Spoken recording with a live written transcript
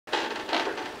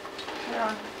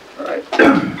All right.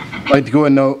 I'd like to go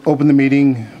ahead and open the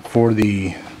meeting for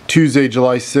the Tuesday,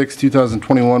 July 6,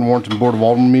 2021 Warrenton Board of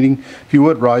Alderman meeting. If you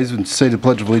would, rise and say the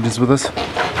Pledge of Allegiance with us.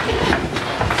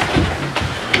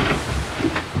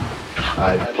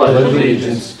 I pledge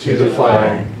allegiance to the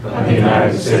flag of the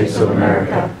United States of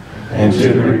America and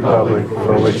to the republic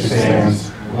for which it stands,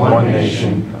 one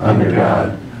nation, under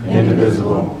God,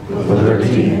 indivisible, with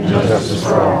liberty and justice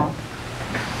for all.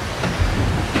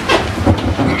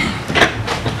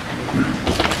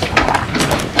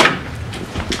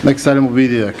 Next item will be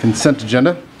the consent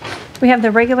agenda. We have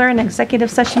the regular and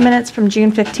executive session minutes from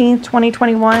June 15th,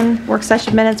 2021, work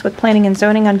session minutes with planning and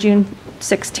zoning on June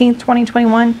 16th,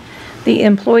 2021, the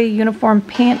employee uniform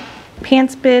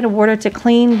pants bid awarded to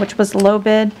Clean, which was the low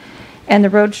bid, and the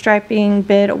road striping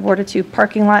bid awarded to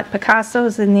Parking Lot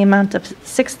Picasso's in the amount of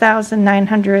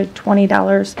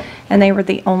 $6,920, and they were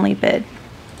the only bid.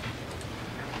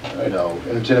 All right, I'll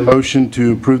entertain a motion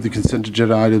to approve the consent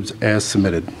agenda items as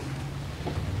submitted.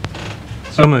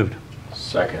 So moved.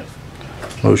 Second.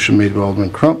 Motion made by Alderman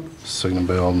Crump, seconded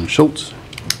by Alderman Schultz.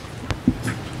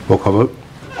 Roll call vote.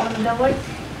 Alderman Deloitte?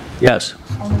 Yes.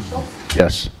 Alderman Schultz?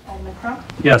 Yes. Alderman Crump?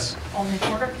 Yes. Alderman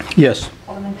Porter? Yes.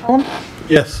 Alderman Cullum?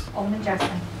 Yes. Alderman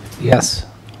Jackson? Yes.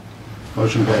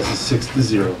 Motion passes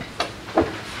 6-0.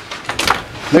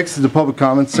 Next is the public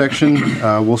comments section.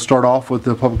 We'll start off with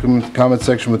the public comment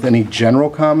section with any general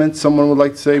comments someone would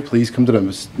like to say. Please come to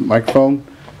the microphone,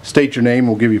 state your name,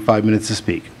 we'll give you 5 minutes to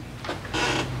speak.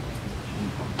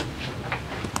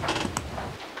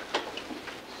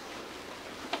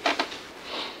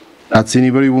 Not see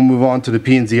anybody, we'll move on to the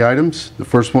P&Z items. The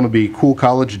first one will be Cool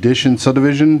College Addition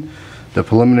subdivision, the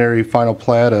preliminary final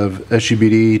plat of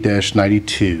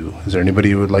SUBD-92. Is there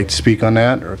anybody who would like to speak on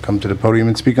that or come to the podium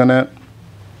and speak on that?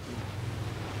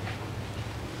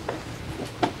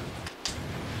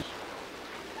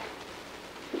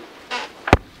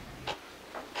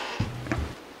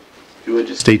 If you would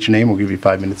just state your name, we'll give you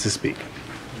 5 minutes to speak.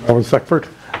 Alderman Sackford.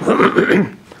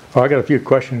 I got a few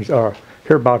questions.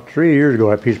 Here about 3 years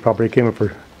ago, that piece of property came up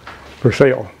for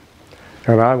sale.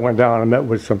 And I went down and met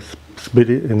with some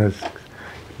in the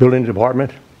building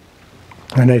department.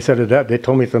 And they said that they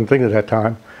told me some things at that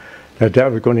time, that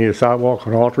was going to need a sidewalk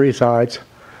on all three sides,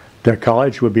 that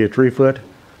college would be a 3-foot,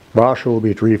 Marshall would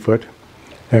be 3 foot,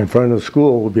 and in front of the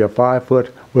school would be a 5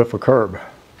 foot with a curb.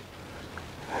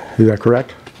 Is that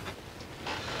correct?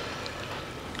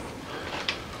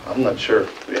 I'm not sure,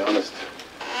 to be honest.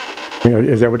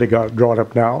 Is that what they got drawn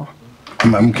up now?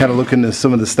 I'm kind of looking at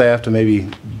some of the staff to maybe,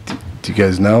 do you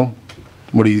guys know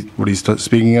what he's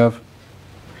speaking of?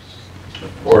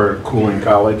 Or Cooling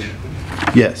College?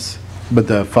 Yes, but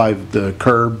the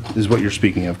curb is what you're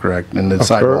speaking of, correct? And the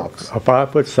sidewalks. A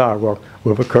 5 foot sidewalk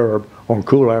with a curb on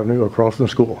Cool Avenue across from the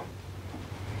school.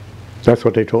 That's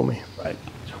what they told me. Right.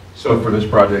 So for this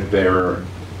project, they're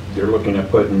looking at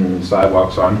putting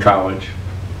sidewalks on College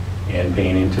and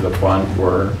paying into the fund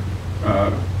for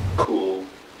Cool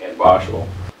and Boschel.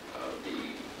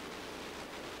 The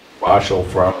Boschel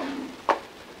from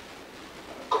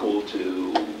Cool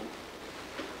to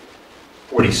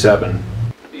 47 would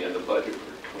be in the budget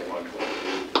for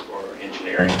 21-22 for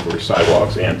engineering, for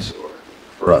sidewalks and sewer.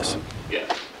 For us.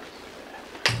 Yeah.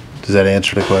 Does that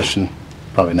answer the question?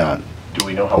 Probably not. Do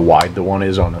we know how wide the one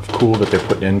is on the Cool that they're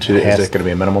putting into? Is it going to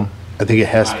be a minimum? I think it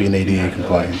has to be an ADA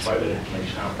compliance. By the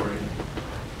information out for you.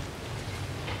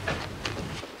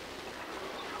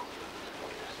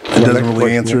 It doesn't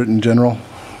really answer it in general.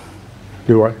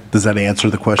 Do I? Does that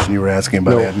answer the question you were asking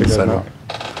about No, adding it the does sidewalk?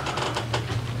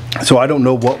 not. So I don't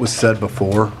know what was said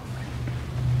before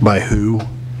by who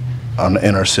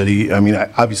in our city. I mean,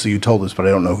 obviously you told us, but I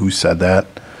don't know who said that.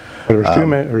 There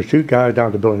was two guys down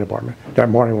at the building department that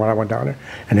morning when I went down there,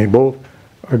 and they both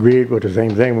agreed with the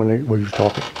same thing when we was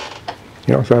talking.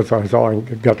 You know, so that's all I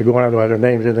got to go on. I don't have their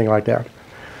names, anything like that.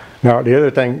 Now, the other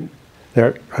thing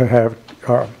that I have,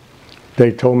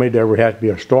 they told me there would have to be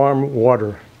a storm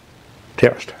water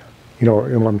test. You know,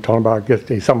 what I'm talking about,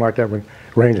 something like that when it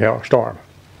rains out a storm.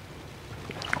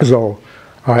 So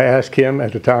I asked him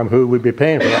at the time who would be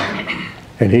paying for that,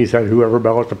 and he said whoever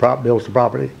builds the property,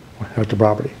 that's the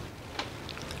property.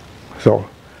 So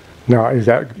now is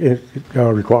that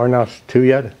requiring us to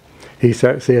yet? He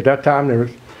said, see, at that time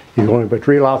he's only put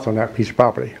 3 lots on that piece of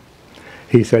property.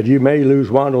 He said you may lose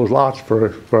one of those lots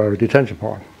for a detention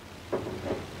pond.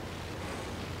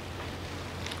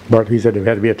 But he said there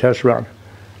had to be a test run.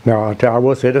 Now I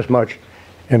will say this much: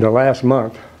 in the last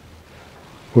month,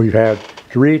 we've had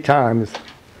 3 times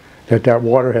that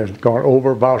water has gone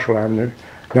over Boschel Avenue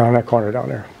down that corner down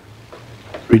there.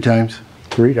 3 times?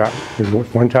 3 times. There's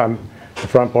one time the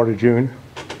front part of June,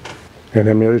 And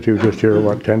then the other two just here,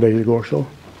 what, 10 days ago or so?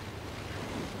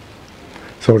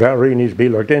 So that really needs to be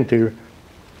looked into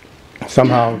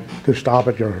somehow to stop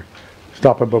it or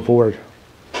stop it before it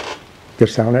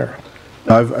gets down there.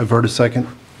 I've heard a second.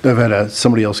 I've had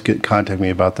somebody else contact me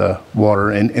about the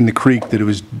water and the creek, that it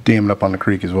was damming up on the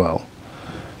creek as well.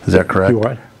 Is that correct? Do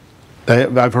what?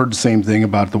 I've heard the same thing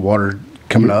about the water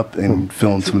coming up and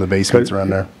filling some of the basements around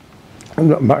there.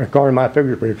 According to my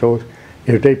figures pretty close,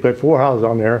 if they put 4 houses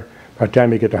on there, by the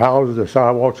time you get the houses, the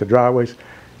sidewalks, the driveways,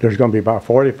 there's going to be about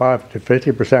 45 to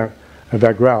 50% of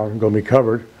that ground going to be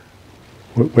covered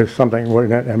with something.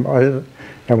 And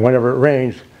whenever it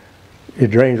rains,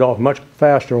 it drains off much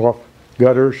faster off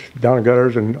gutters, down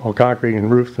gutters, and on concrete and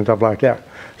roofs and stuff like that.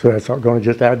 So that's going to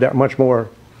just add that much more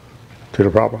to the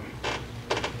problem.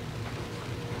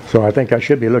 So I think that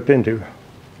should be looked into.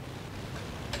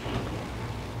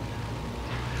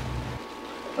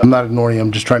 I'm not ignoring you,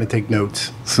 I'm just trying to take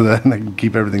notes so that I can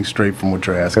keep everything straight from what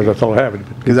you're asking. Because that's all I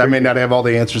have. Because I may not have all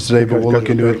the answers today, but we'll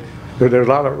look into it. There's a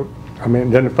lot of, I mean,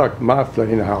 it didn't affect my flood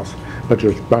in the house, but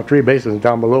there's about 3 basins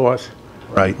down below us.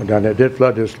 Right. Down there did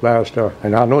flood this last,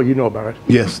 and I know you know about it.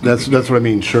 Yes, that's what I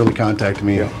mean. Shirley contacted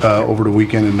me over the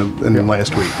weekend and then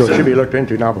last week. So it should be looked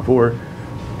into now before it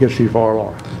gets too far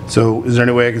along. So is there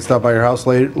any way I can stop by your house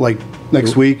later, like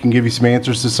next week, and give you some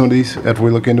answers to some of these after we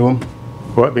look into them?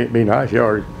 Well, it'd be nice, yeah,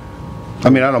 or, I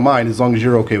mean, I don't mind as long as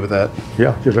you're okay with that.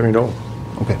 yeah, just let me know.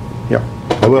 Okay,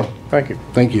 Yeah, I will. thank you.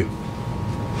 Thank you.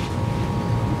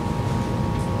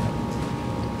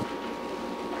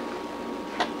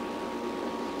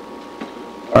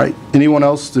 All right, anyone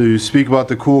else to speak about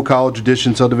the Cool College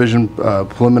Edition subdivision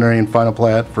preliminary and final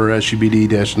plat for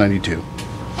SUBD-92?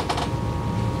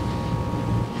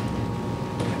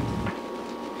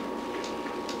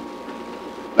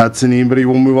 Not seeing anybody,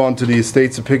 we'll move on to the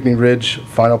Estates of Pinckney Ridge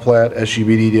final plat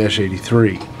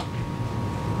SUBD-83.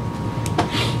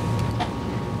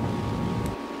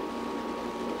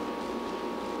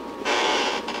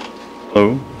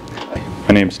 Hello,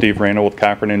 my name's Steve Randall with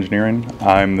Cochran Engineering.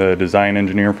 I'm the design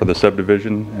engineer for the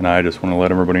subdivision, and I just want to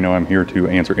let everybody know I'm here to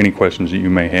answer any questions that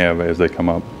you may have as they come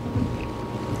up.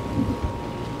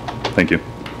 Thank you.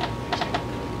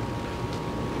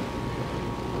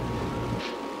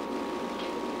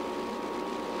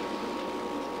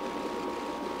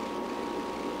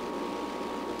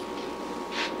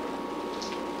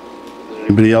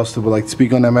 Anybody else that would like to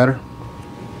speak on that matter?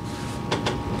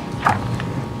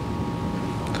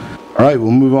 All right,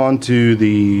 we'll move on to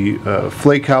the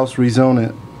Flake House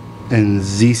rezone and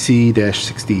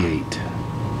ZC-68.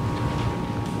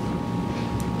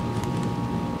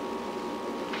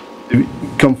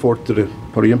 Come forth to the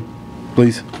podium,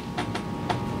 please.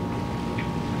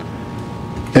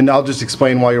 And I'll just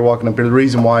explain why you're walking up here. The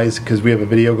reason why is because we have a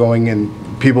video going, and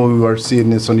people who are seeing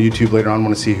this on YouTube later on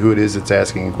want to see who it is that's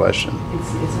asking a question.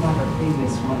 It's one of our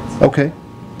previous ones. Okay,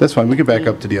 that's fine. We can back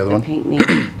up to the other one. Paint me.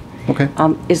 Okay.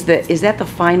 Is that the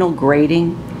final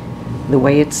grading, the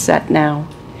way it's set now?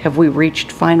 Have we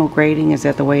reached final grading? Is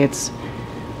that the way it's?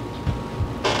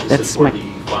 This is for the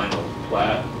final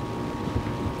plat,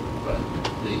 but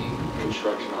the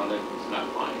construction on it is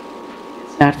not final.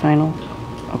 It's not final?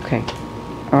 No. Okay.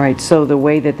 All right, so the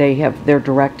way that they're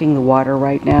directing the water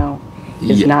right now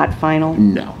is Yeah. not final?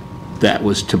 No, that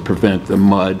was to prevent the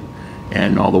mud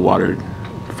and all the water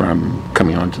from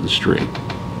coming onto the street.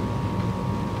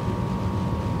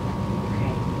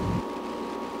 Okay.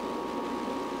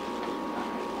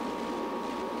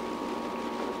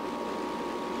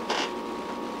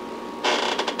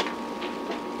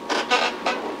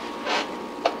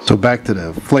 So back to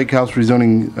the Flake House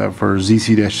rezoning for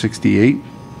ZC-68.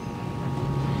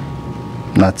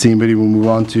 Not seeing anybody, we'll move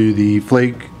on to the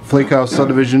Flake House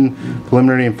subdivision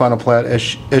preliminary and final plat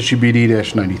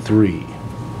SUBD-93.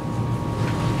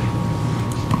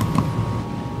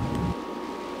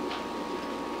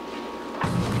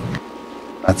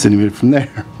 Not seeing anybody from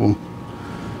there. We'll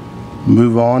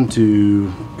move on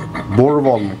to Board of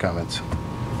Alderman comments.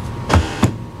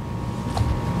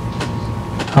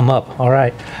 I'm up, all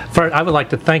right. First, I would like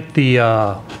to thank the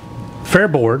Fair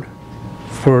Board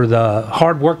for the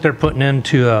hard work they're putting in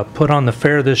to put on the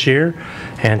fair this year,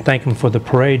 and thank them for the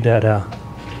parade that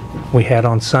we had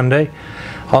on Sunday.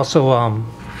 Also,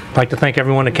 I'd like to thank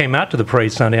everyone that came out to the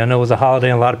parade Sunday. I know it was a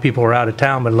holiday and a lot of people were out of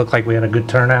town, but it looked like we had a good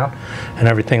turnout and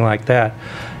everything like that.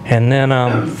 And then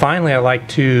finally, I'd like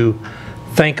to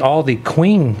thank all the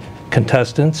Queen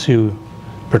contestants who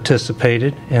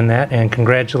participated in that, and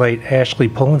congratulate Ashley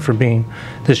Pullen for being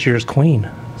this year's Queen.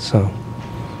 So.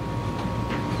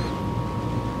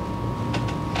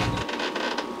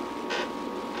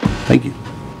 Thank you.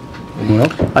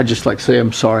 Well, I'd just like to say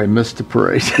I'm sorry I missed the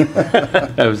parade.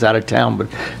 I was out of town, but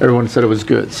everyone said it was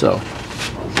good, so.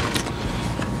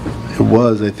 it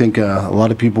was. I think a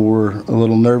lot of people were a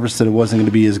little nervous that it wasn't going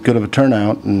to be as good of a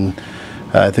turnout, and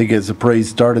I think as the parade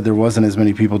started, there wasn't as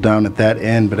many people down at that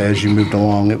end, but as you moved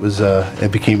along,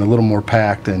 it became a little more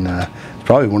packed, and it's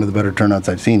probably one of the better turnouts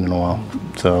I've seen in a while.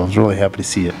 So I was really happy to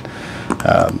see it.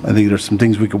 I think there's some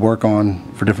things we could work on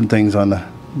for different things on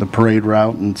the parade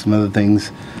route and some other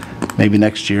things maybe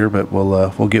next year, but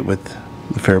we'll get with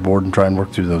the Fair Board and try and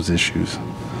work through those issues.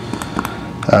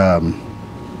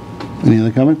 Any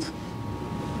other comments?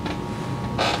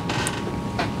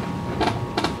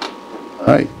 All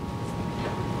right.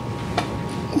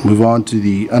 Move on to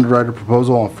the underwriter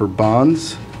proposal for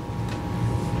bonds.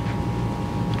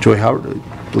 Joy Howard, I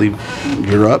believe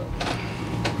you're up.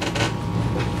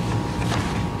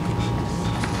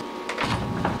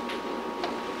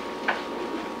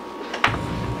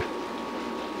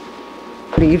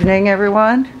 Good evening,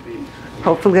 everyone.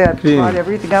 Hopefully I've brought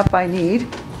everything up I need.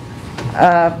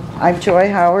 I'm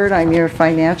Joy Howard. I'm your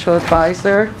financial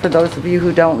advisor, for those of you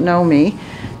who don't know me,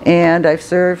 and I've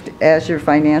served as your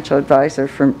financial advisor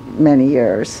for many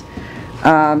years.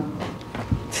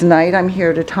 Tonight I'm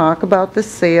here to talk about the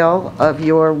sale of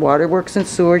your waterworks and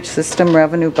sewage system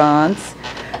revenue bonds.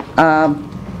 And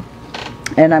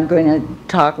I'm going to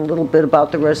talk a little bit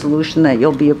about the resolution that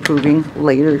you'll be approving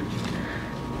later.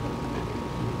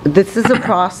 This is a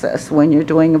process when you're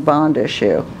doing a bond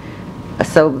issue.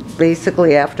 So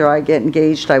basically, after I get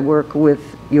engaged, I work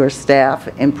with your staff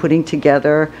in putting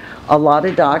together a lot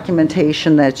of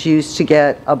documentation that's used to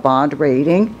get a bond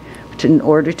rating in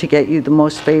order to get you the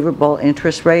most favorable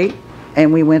interest rate.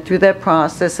 And we went through that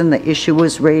process, and the issue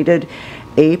was rated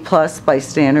A+ by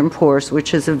Standard & Poor's,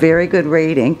 which is a very good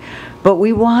rating. But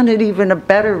we wanted even a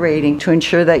better rating to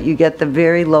ensure that you get the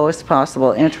very lowest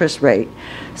possible interest rate.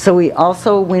 So we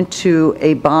also went to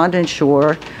a bond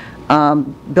insurer,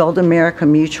 Build America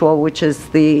Mutual, which is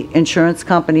the insurance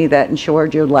company that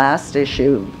insured your last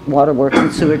issue, waterworks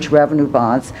and sewage revenue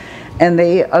bonds, and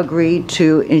they agreed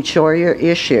to insure your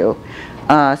issue.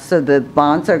 So the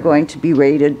bonds are going to be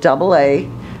rated AA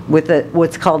with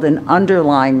what's called an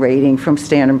underlying rating from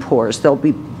Standard & Poor's. There'll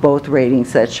be both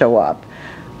ratings that show up.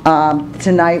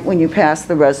 Tonight, when you pass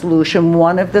the resolution,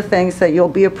 one of the things that you'll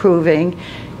be approving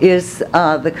is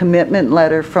the commitment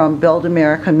letter from Build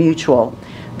America Mutual.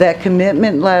 That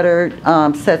commitment letter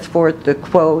sets forth the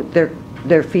quote,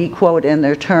 their fee quote and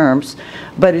their terms,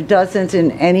 but it doesn't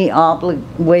in any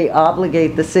way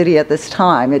obligate the city at this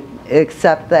time,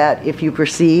 except that if you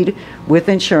proceed with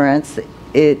insurance,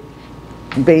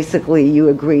 basically you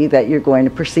agree that you're going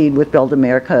to proceed with Build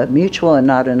America Mutual and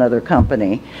not another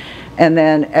company. And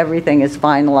then everything is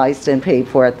finalized and paid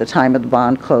for at the time of the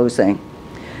bond closing.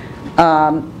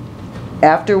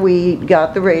 After we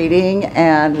got the rating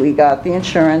and we got the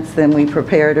insurance, then we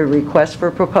prepared a request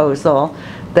for proposal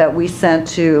that we sent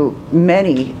to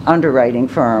many underwriting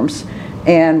firms,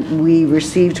 and we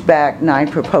received back 9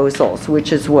 proposals,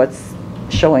 which is what's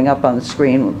showing up on the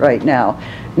screen right now.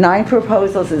 9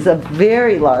 proposals is a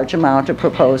very large amount of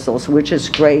proposals, which is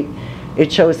great.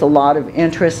 It shows a lot of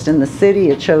interest in the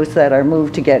city. It shows that our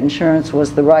move to get insurance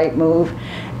was the right move.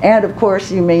 And of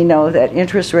course, you may know that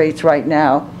interest rates right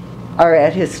now are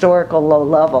at historical low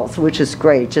levels, which is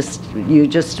great. You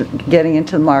just getting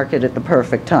into the market at the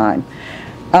perfect time.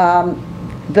 I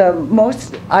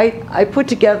put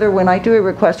together, when I do a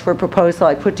request for a proposal,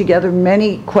 I put together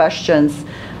many questions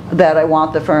that I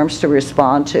want the firms to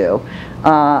respond to.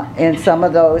 And some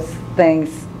of those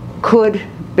things could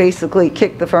basically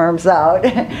kick the firms out.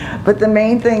 But the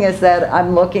main thing is that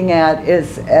I'm looking at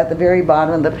is at the very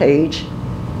bottom of the page,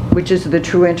 which is the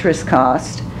true interest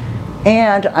cost.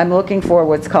 And I'm looking for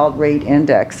what's called rate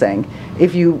indexing.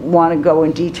 If you want to go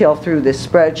in detail through this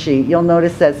spreadsheet, you'll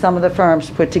notice that some of the firms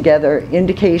put together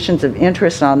indications of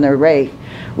interest on their rate,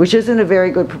 which isn't a very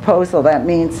good proposal. That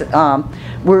means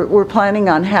we're planning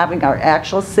on having our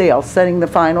actual sale, setting the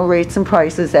final rates and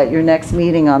prices at your next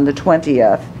meeting on the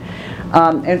 20th.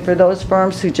 And for those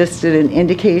firms who just did an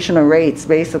indication of rates,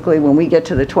 basically when we get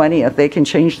to the 20th, they can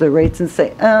change their rates and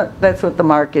say, that's what the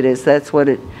market is, that's what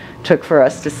it took for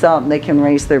us to sell, and they can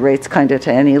raise their rates kind of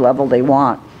to any level they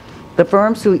want. The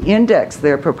firms who index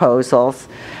their proposals,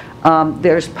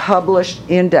 there's published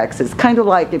indexes, kind of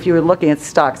like if you were looking at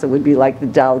stocks, it would be like the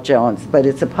Dow Jones, but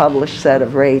it's a published set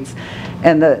of rates.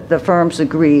 And the firms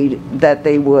agreed that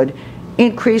they would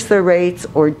increase their rates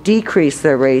or decrease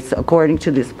their rates according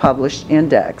to this published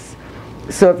index.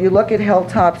 So if you look at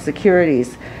Hilltop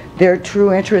Securities, their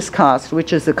true interest cost,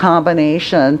 which is a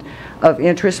combination of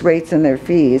interest rates and their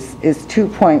fees, is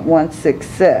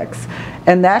 2.166.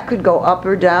 And that could go up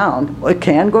or down. It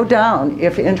can go down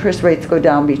if interest rates go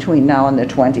down between now and the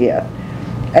 20th.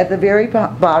 At the very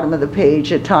bottom of the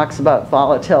page, it talks about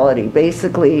volatility.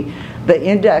 Basically, the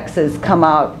indexes come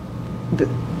out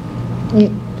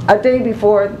a day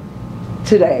before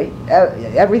today.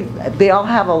 They all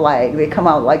have a lag. They come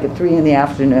out like at 3 in the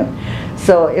afternoon.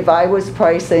 So if I was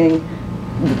pricing,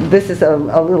 this is a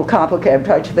little complicated. I'm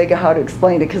trying to think of how to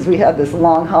explain it because we had this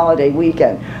long holiday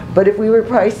weekend. But if we were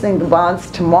pricing the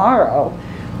bonds tomorrow,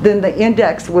 then the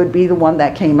index would be the one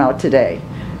that came out today.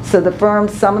 So the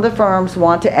firms, some of the firms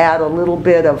want to add a little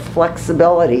bit of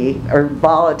flexibility or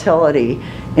volatility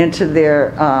into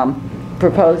their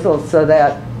proposals so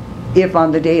that if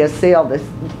on the day of sale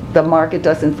the market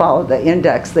doesn't follow the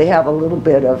index, they have a little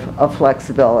bit of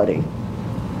flexibility.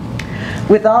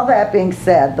 With all that being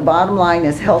said, the bottom line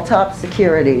is Hilltop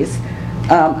Securities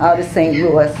out of St.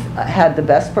 Louis had the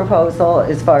best proposal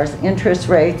as far as interest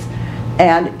rates,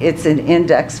 and it's an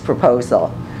index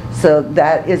proposal. So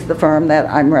that is the firm that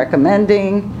I'm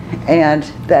recommending, and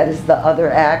that is the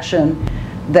other action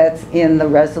that's in the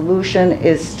resolution,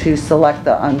 is to select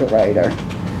the underwriter.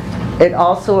 It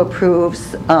also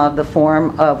approves the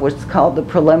form of what's called the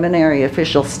preliminary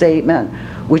official statement,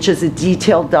 which is a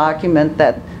detailed document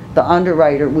that the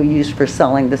underwriter will use for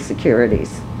selling the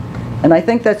securities. And I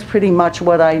think that's pretty much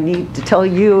what I need to tell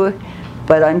you,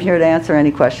 but I'm here to answer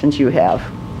any questions you have.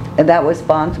 And that was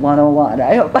Bonds 101.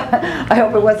 I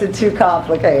hope it wasn't too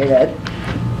complicated.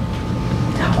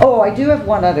 Oh, I do have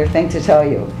one other thing to tell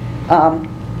you.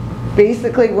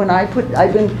 Basically, when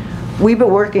we've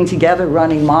been working together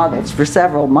running models for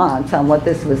several months on what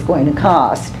this was going to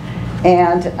cost.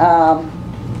 And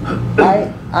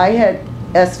I had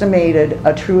estimated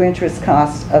a true interest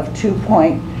cost of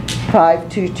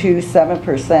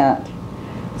 2.5227%.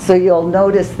 So you'll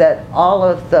notice that all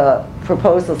of the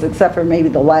proposals, except for maybe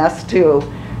the last two,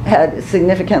 had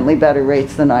significantly better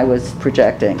rates than I was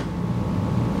projecting.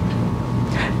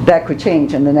 That could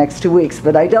change in the next 2 weeks,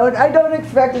 but I don't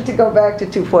expect it to go back to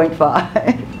 2.5.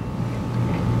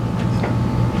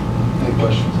 Any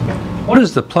questions? What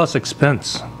is the plus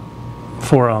expense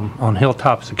for on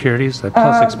Hilltop Securities? The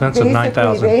plus expense of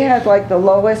 $9,000. They had like the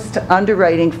lowest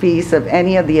underwriting fees of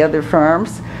any of the other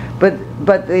firms, but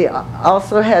they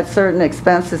also had certain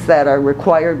expenses that are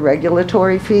required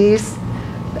regulatory fees,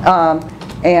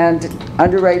 and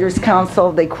Underwriters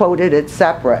Council, they quoted it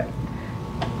separate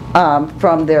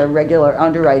from their regular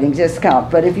underwriting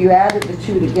discount. But if you added the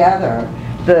two together,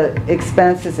 the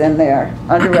expenses in their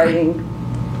underwriting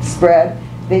spread,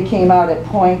 they came out at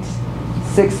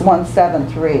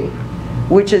 0.6173,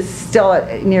 which is still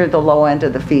near the low end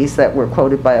of the fees that were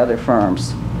quoted by other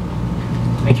firms.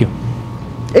 Thank you.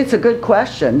 It's a good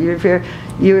question.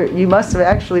 You must have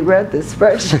actually read this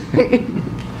spreadsheet.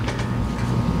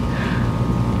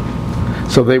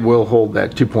 So they will hold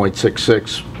that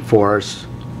 2.66 for us.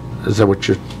 Is that what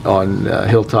you're on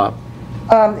Hilltop?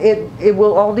 It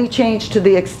will only change to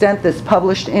the extent this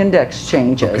published index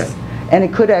changes. Okay. And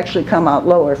it could actually come out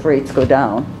lower if rates go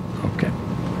down. Okay.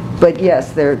 But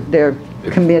yes, they're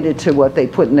committed to what they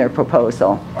put in their proposal.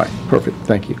 All right, perfect.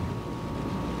 Thank you.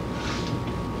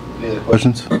 Any other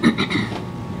questions?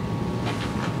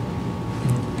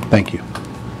 Thank you.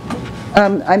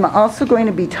 I'm also going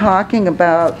to be talking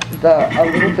about a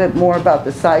little bit more about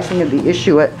the sizing of the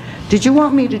issue. Did you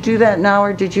want me to do that now,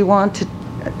 or did you want to?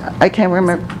 I can't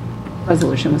remember.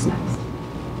 Resolution was next.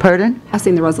 Pardon?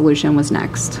 Passing the resolution was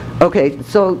next. Okay,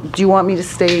 so do you want me to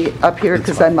stay up here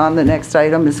because I'm on the next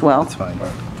item as well? That's fine.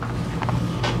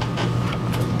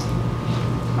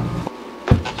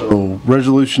 So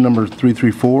resolution number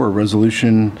 334, a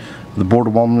resolution of the Board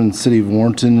of Alderman, City of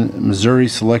Warrenton, Missouri,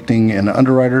 selecting an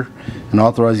underwriter and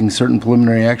authorizing certain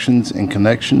preliminary actions in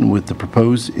connection with the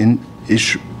proposed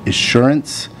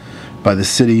issuance by the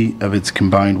city of its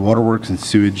combined waterworks and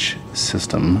sewage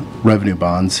system revenue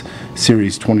bonds,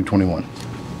 Series 2021.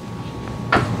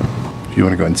 If you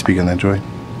want to go ahead and speak on that, Joy.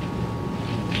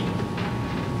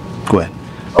 Go ahead.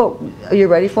 Oh, are you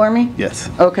ready for me? Yes.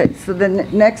 Okay, so the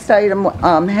next item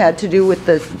had to do with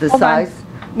the Hold on. size.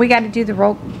 We got to do a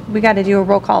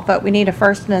roll call vote. We need a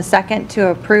first and a second to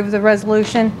approve the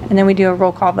resolution, and then we do a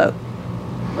roll call vote.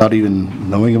 Without even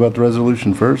knowing about the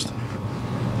resolution first?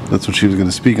 That's what she was going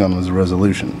to speak on, was the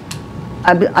resolution.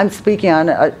 I'm speaking on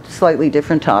a slightly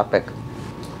different topic.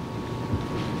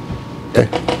 Okay.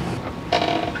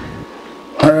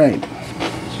 All right.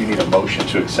 So you need a motion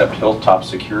to accept Hilltop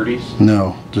Securities?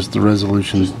 No, just the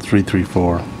resolution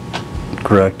 334.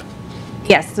 Correct.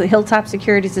 Yes, the Hilltop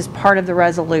Securities is part of the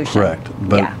resolution. Correct.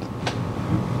 But Yeah.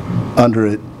 under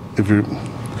it, if you're,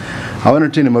 I'll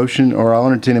entertain a motion, or I'll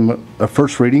entertain a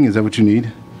first reading. Is that what you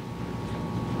need?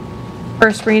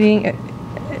 First reading,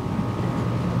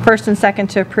 first and second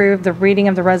to approve the reading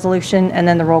of the resolution, and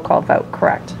then the roll call vote,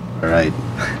 correct? All right.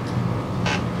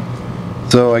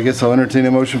 So I guess I'll entertain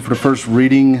a motion for the first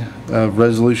reading of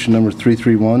resolution number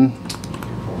 331.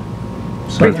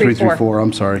 Sorry, 334,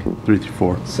 I'm sorry,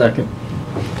 334. Second.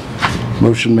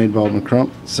 Motion made by Alderman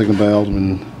Crump, second by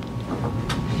Alderman,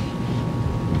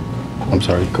 I'm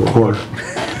sorry, Quarter.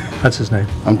 That's his name.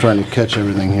 I'm trying to catch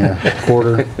everything here.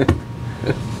 Quarter.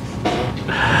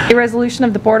 A resolution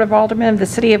of the Board of Aldermen of the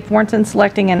City of Warrenton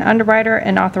selecting an underwriter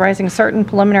and authorizing certain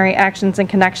preliminary actions in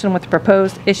connection with the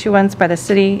proposed issuance by the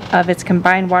city of its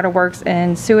combined waterworks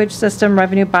and sewage system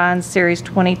revenue bonds, Series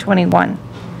 2021.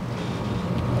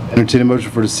 Entertain a motion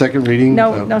for the second reading.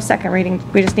 No second reading.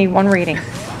 We just need one reading.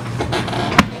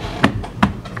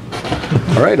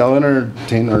 All right, I'll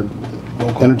entertain a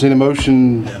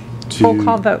motion Roll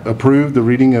call vote. to approve the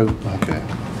reading of, okay.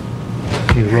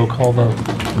 Need a roll call vote.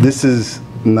 This is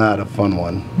not a fun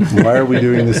one. Why are we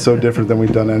doing this so different than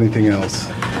we've done anything else?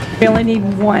 We only need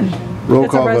one. Roll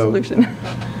call vote. It's a resolution.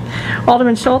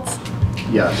 Alderman Schultz?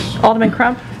 Yes. Alderman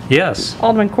Crump? Yes.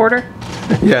 Alderman Quarter?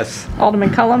 Yes.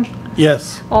 Alderman Cullum?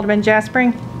 Yes. Alderman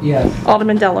Jaspering? Yes.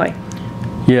 Alderman Deloy.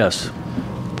 Yes.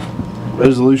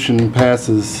 Resolution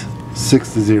passes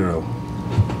 6-0.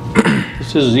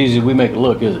 This is as easy as we make it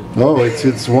look, is it? Oh,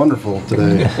 it's wonderful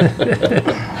today.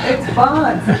 It's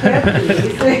bonds, it can't be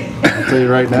easy. I'll tell you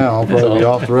right now, I'll probably be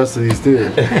off the rest of these too.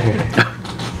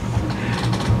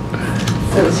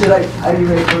 So are you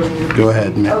ready for me? Go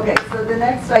ahead, ma'am. Okay, so the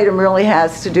next item really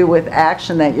has to do with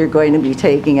action that you're going to be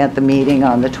taking at the meeting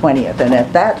on the 20th. And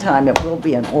at that time, it will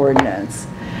be an ordinance.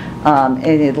 And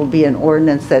it'll be an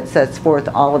ordinance that sets forth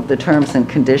all of the terms and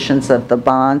conditions of the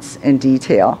bonds in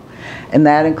detail. And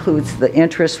that includes the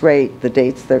interest rate, the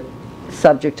dates they're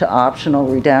subject to optional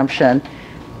redemption,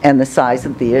 and the size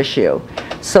of the issue.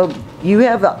 So you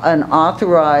have an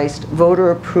authorized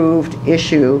voter-approved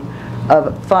issue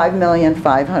of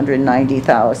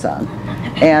 $5,590,000.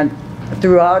 And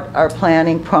throughout our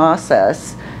planning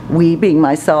process, we, being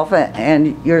myself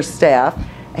and your staff,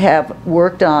 have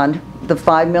worked on the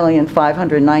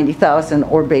 $5,590,000,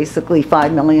 or basically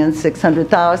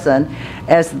 $5,600,000,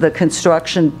 as the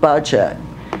construction budget.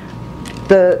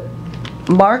 The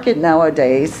market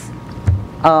nowadays,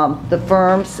 the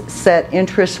firms set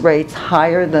interest rates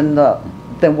higher than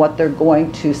what they're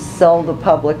going to sell the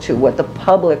public to, what the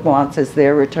public wants as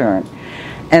their return.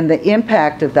 And the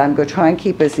impact of that, I'm going to try and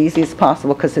keep as easy as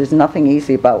possible, because there's nothing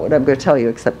easy about what I'm going to tell you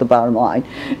except the bottom line.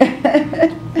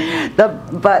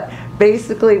 But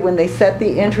basically, when they set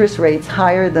the interest rates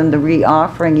higher than the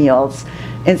reoffering yields,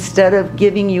 instead of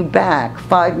giving you back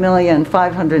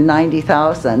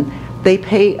 $5,590,000, they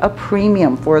pay a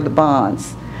premium for the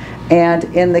bonds. And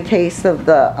in the case of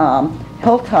the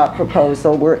Hilltop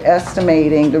proposal, we're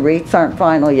estimating, the rates aren't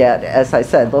final yet, as I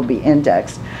said, they'll be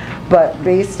indexed. But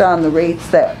based on the rates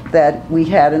that we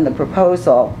had in the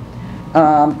proposal,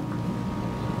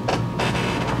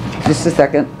 just a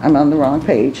second, I'm on the wrong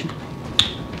page.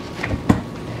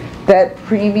 That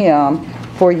premium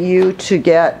for you to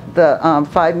get the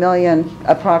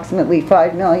approximately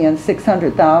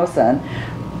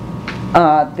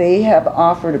 $5,600,000, they have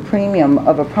offered a premium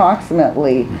of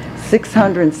approximately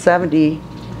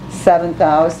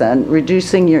 $677,000,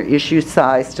 reducing your issue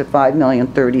size to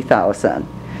 $5,030,000.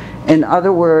 In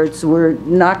other words, we're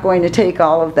not going to take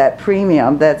all of that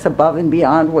premium that's above and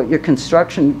beyond what your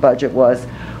construction budget was.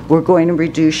 We're going to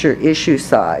reduce your issue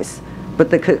size,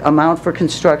 but the amount for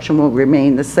construction will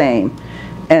remain the same.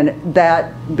 And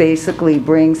that basically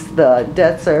brings the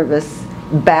debt service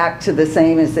back to the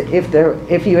same as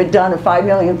if you had done a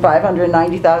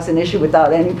 $5,590,000 issue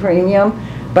without any premium.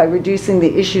 By reducing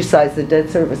the issue size, the debt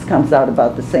service comes out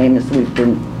about the same as we've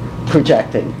been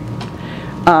projecting.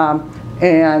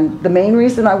 And the main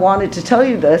reason I wanted to tell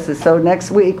you this is so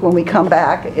next week when we come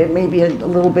back, it may be a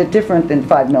little bit different than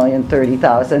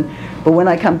 $5,030,000. But when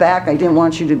I come back, I didn't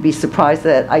want you to be surprised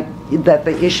that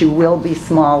the issue will be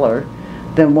smaller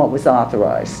than what was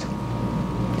authorized.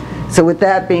 So with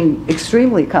that being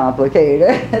extremely complicated,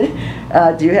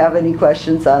 do you have any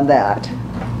questions on that?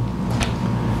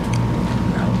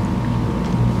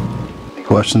 Any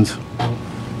questions?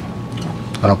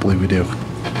 I don't believe we do.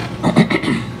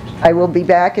 I will be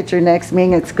back at your next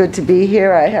meeting. It's good to be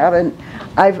here.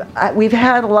 We've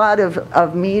had a lot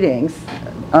of meetings,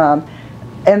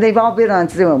 and they've all been on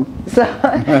Zoom. So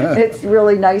it's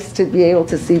really nice to be able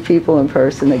to see people in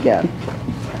person again.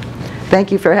 Thank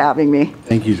you for having me.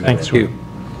 Thank you. Thanks, Joy.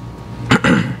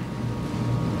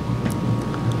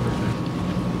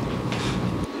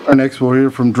 Our next, we'll hear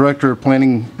from Director of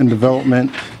Planning and Development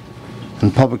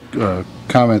and Public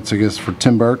comments, I guess, for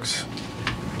Tim Burks.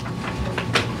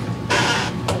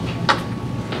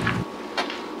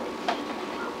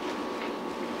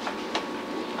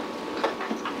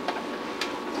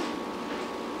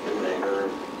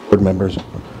 Board members,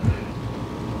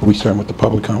 are we starting with the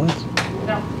public comments?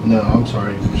 No, I'm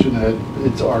sorry. Shouldn't have.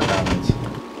 It's our comments.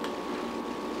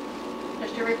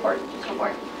 Just your report.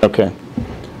 Okay.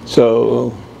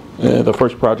 So the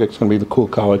first project's going to be the Cool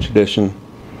College Edition.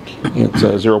 It's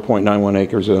 0.91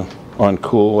 acres on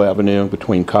Cool Avenue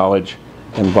between College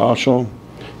and Vauchel.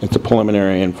 It's a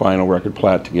preliminary and final record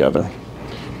plat together.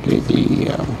 Okay,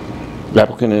 the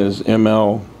applicant is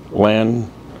ML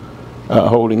Land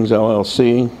Holdings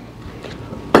LLC.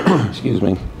 Excuse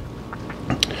me.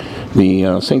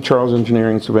 The St. Charles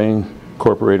Engineering Surveying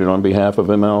Incorporated, on behalf of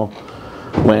ML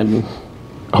Land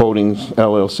Holdings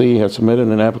LLC, has submitted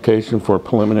an application for a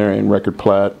preliminary and record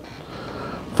plat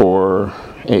for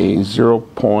a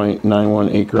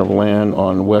 0.91 acre of land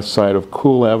on the west side of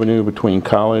Cool Avenue between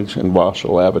College and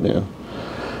Vauchel Avenue.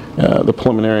 The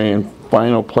preliminary and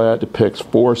final plat depicts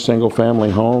 4 single-family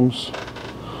homes,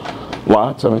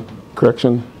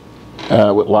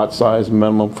 with lot size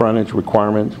minimum frontage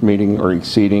requirement meeting or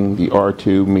exceeding the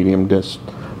R2 medium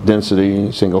density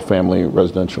single-family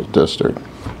residential district.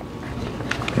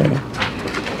 Okay.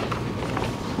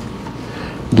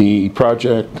 The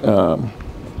project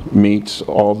meets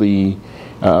all the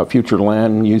future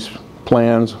land use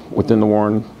plans within the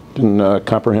Warrenton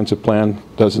Comprehensive Plan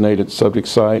designated subject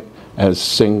site as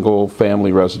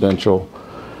single-family residential.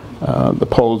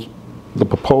 The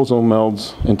proposal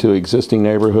melds into existing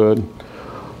neighborhood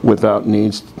without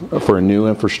needs for a new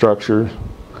infrastructure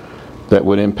that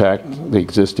would impact the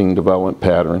existing development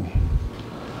pattern.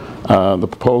 The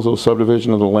proposal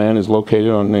subdivision of the land is located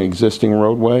on the existing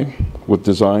roadway with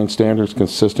design standards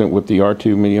consistent with the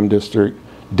R2 medium district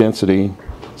density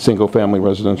single-family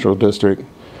residential district,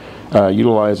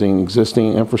 utilizing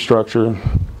existing infrastructure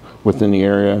within the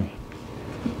area.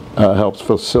 Helps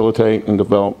facilitate and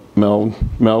develop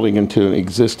melding into an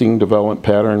existing development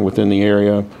pattern within the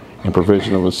area and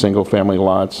provision of a single-family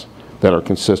lots that are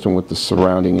consistent with the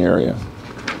surrounding area.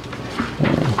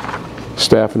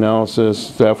 Staff analysis,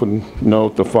 staff would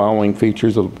note the following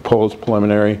features of the proposed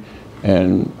preliminary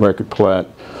and record plat.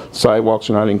 Sidewalks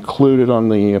are not included on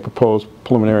the proposed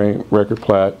preliminary record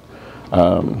plat.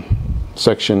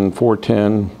 Section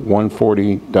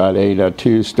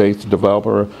 410-140.A.2 states the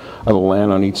developer of the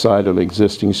land on each side of the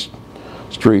existing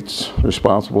streets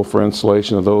responsible for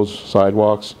installation of those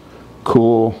sidewalks.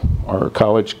 Cool, or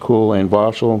College, Cool, and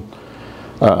Vauchel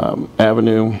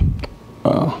Avenue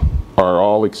are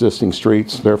all existing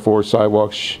streets. Therefore,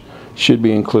 sidewalks should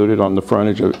be included on the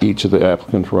frontage of each of the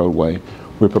applicant's roadway.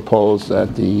 We propose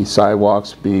that the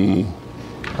sidewalks be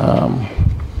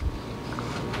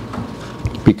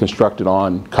constructed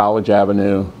on College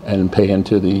Avenue and pay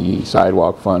into the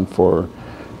sidewalk fund for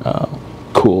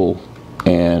Cool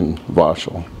and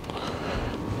Vauchel.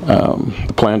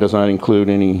 The plan does not include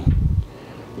any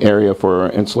area for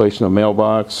installation of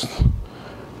mailbox.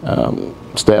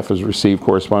 Staff has received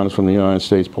correspondence from the United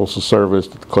States Postal Service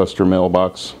that the cluster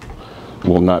mailbox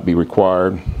will not be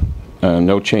required.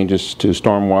 No changes to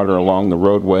stormwater along the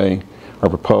roadway are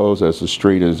proposed as the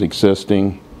street is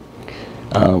existing.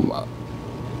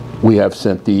 We have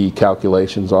sent the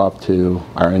calculations off to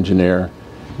our engineer.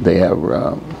 They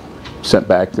have sent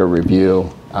back their review.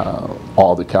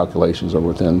 All the calculations are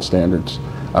within standards.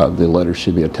 The letters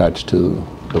should be attached to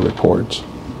the reports.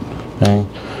 Okay.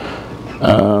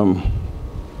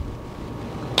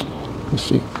 Let's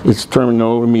see. It's determined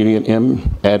no immediate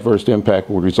adverse impact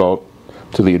will result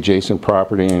to the adjacent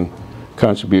property, and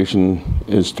contribution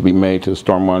is to be made to the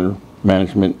Stormwater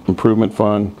Management Improvement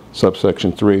Fund.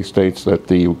 Subsection 3 states that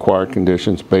the required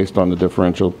conditions based on the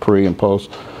differential pre- and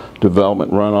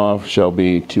post-development runoff shall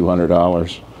be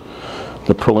 $200.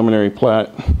 The preliminary plat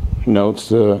notes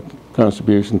the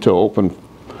contribution to open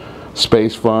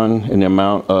space fund in the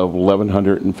amount of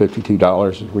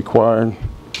 $1,152 is required.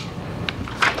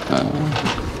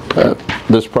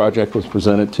 This project was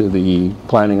presented to the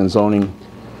Planning and Zoning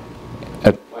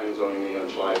at Planning and Zoning meeting on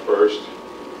July 1st.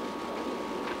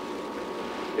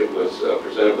 It was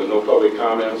presented with no public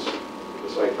comments. The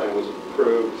site plan was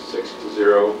approved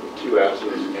 6-0, 2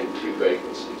 absences and 2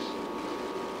 vacancies.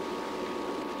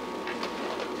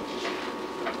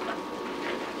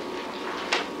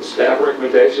 The staff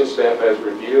recommendation, staff has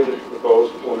reviewed the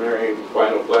proposed preliminary and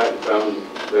final plat and found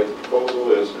that the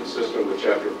proposal is consistent with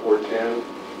Chapter 410,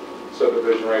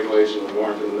 subdivision regulation of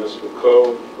Warrenton Municipal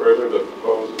Code. Further, the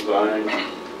proposed design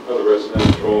of the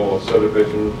residential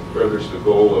subdivision furthers the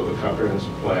goal of the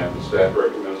comprehensive plan. Staff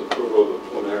recommends approval of the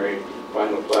preliminary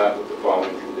final plat with the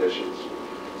following conditions.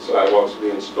 Sidewalks to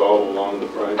be installed along the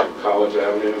front of College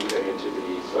Avenue and pay into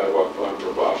the sidewalk fund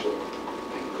for Boschel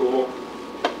and Cool.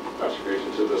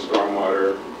 Contribution to the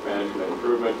Stormwater Management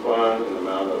Improvement Fund in the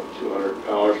amount of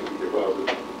 $200 to be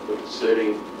deposited with the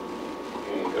city.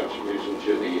 And contribution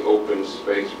to the Open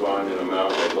Space Fund in the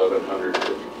amount of $1,152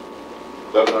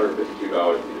 to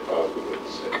be deposited with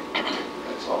the city.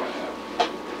 That's all I have. Do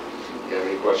you have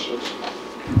any questions?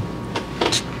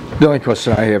 The only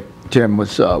question I have, Tim,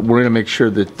 was we're going to make sure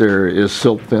that there is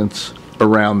silt fence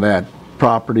around that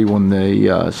property when they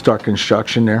start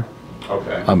construction there.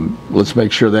 Okay. Let's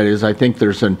make sure that is. I think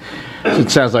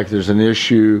it sounds like there's an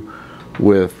issue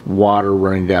with water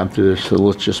running down through there, so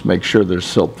let's just make sure there's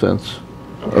silt fence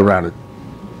around it.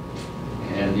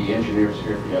 And the engineers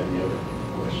here, if you have any other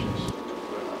questions.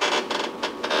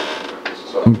 This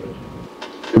is all good.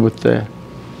 With that.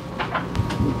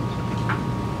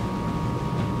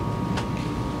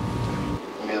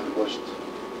 Any other questions?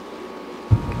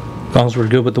 As long as we're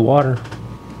good with the water.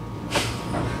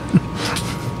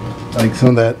 I think some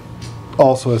of that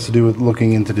also has to do with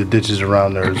looking into the ditches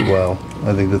around there as well.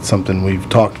 I think that's something we've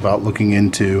talked about looking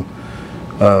into.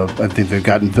 I think they've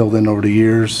gotten filled in over the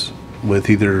years with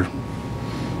either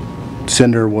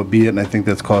cinder or what be it, and I think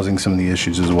that's causing some of the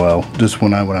issues as well, just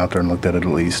when I went out there and looked at it at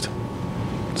least.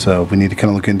 So we need to kind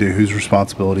of look into whose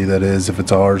responsibility that is. If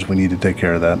it's ours, we need to take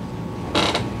care of that.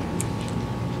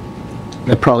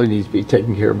 That probably needs to be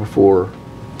taken care of before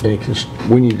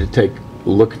we need to take a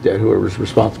look at that, whoever's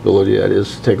responsibility that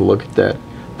is, to take a look at that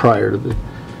prior to the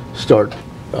start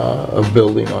of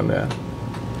building on that.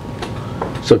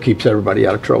 So it keeps everybody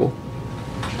out of trouble.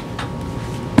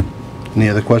 Any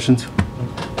other questions?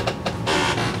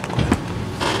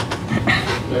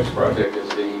 Next project is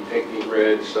the Pinckney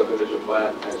Ridge subdivision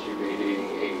plat, SUVD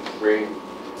 8 ring.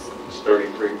 It's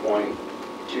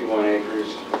 33.21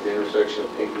 acres at the intersection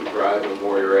of Pinckney Drive and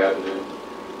Warrior Avenue.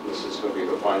 This is going to be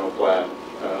the final plat.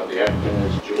 The applicant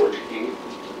is George Keith.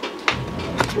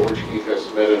 George Keith has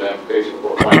submitted an application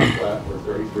for a final plat for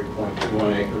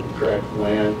 33.21 acre tract of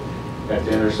land at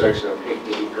the intersection of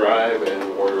Pinckney Drive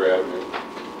and Warrior Avenue.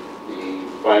 The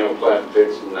final plat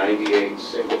fits 98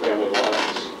 single-family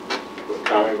lots with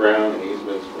common ground and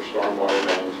easements for stormwater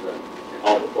management.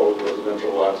 All proposed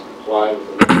residential lots comply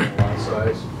with the minimum lot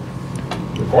size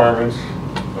requirements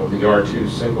of the R2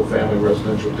 single-family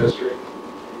residential district,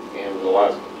 and the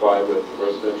lots comply with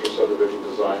residential subdivision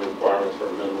design requirements for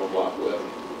a minimum lot width.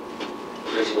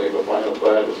 Additionally, the final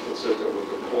plat is consistent with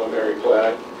the preliminary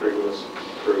plat previously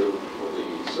approved for the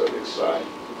subject site.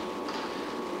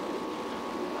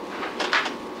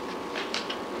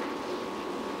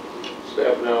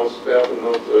 Staff will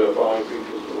note the following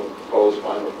features of the proposed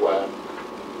final plat.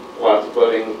 Lots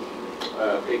abutting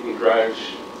Pinckney Drive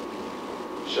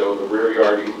show the rear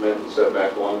yard easement and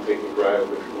setback along Pinckney Drive,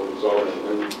 which will result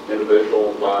in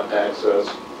individual lot access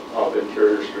off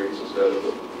interior streets instead of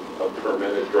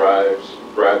permitted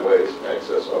driveways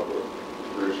access off of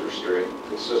Bruiser Street.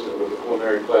 Consistent with the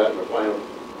preliminary plat, and the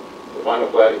final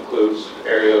plat includes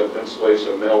area of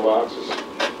installation of mailboxes.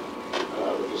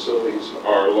 The facilities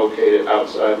are located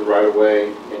outside the right-of-way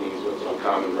and easements on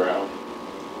common ground.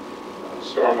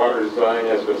 Stormwater design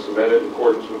has been submitted in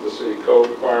accordance with the city code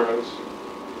requirements.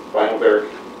 Final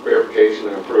verification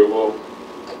and approval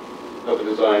of the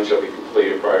design shall be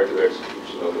completed prior to the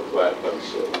execution of the plat by the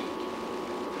city.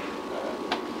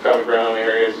 Common ground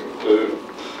areas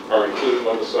are included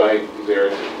on the site. These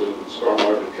areas include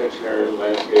stormwater detention area,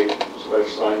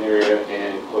 landscape/sign area,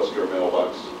 and cluster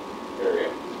mailbox area.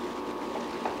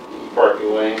 The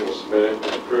parking lane was submitted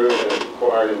and approved and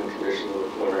required in the condition of the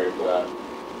preliminary plat.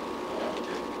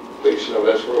 Completion of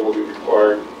escrow will be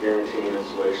required, guaranteeing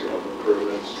installation of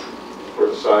improvements for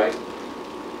the site.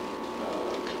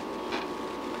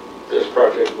 This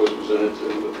project was presented to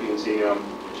the P&Z on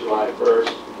July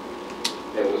 1st.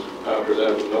 It was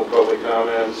presented with no public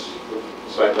comments. The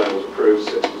site plan was approved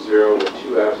 6-0 with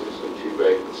 2 absences and 2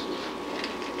 vacancies.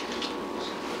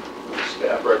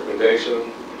 Staff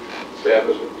recommendation. Staff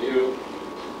has reviewed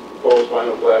proposed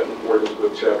final plat in accordance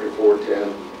with Chapter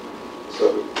 410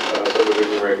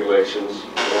 subdivision regulations,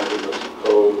 Warrenton Municipal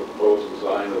Code. The proposed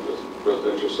design of the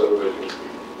residential subdivision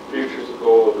futures the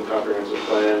goal of the comprehensive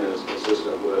plan and is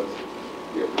consistent with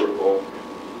the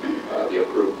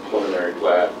approved preliminary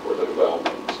plat for the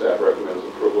development. Staff recommends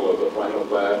approval of the final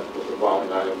plat with the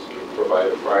following items to be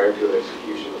provided prior to the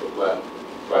execution of the plat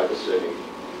by the city.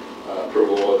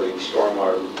 approval of the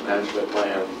stormwater management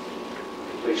plan,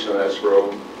 completion of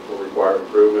escrow for required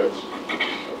improvements,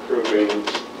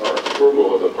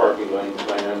 approval of the parking lane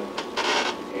plan,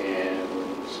 and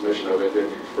submission of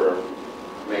it for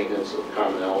maintenance of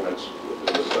common elements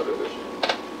within the subdivision.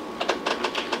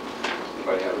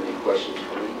 Anybody have any questions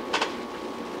for me?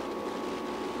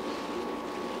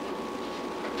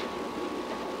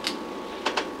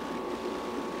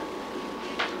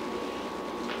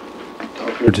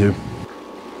 Or two.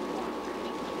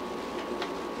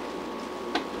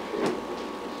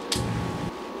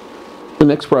 The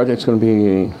next project's going to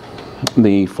be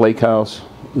the Flake House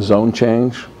zone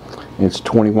change. It's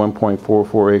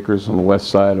 21.44 acres on the west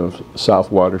side of South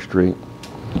Water Street.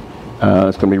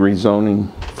 It's going to be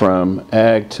rezoning from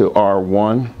Ag to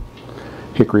R1.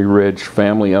 Hickory Ridge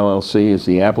Family LLC is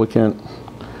the applicant.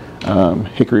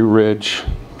 Hickory Ridge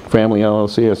Family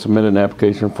LLC has submitted an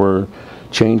application for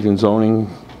change in zoning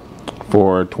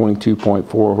for a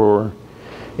 22.44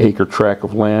 acre tract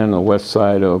of land on the west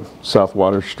side of South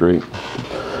Water Street.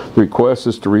 The request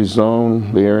is to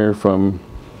rezone the area from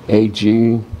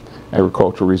AG,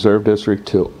 Agricultural Reserve District,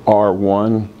 to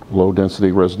R1, Low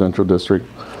Density Residential District.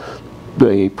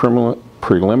 The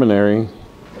preliminary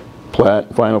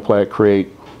plat, final plat, create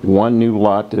one new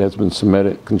lot that has been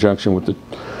submitted in conjunction with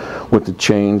the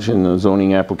change in the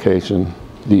zoning application.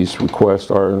 These requests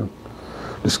are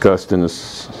discussed in the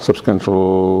subsequent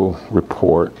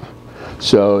report.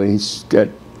 So he's got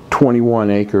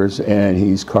 21 acres and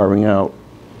he's carving out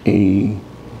a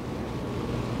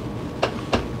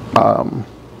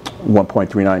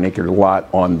 1.39 acre lot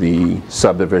on the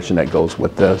subdivision that goes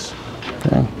with this.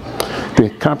 Okay. The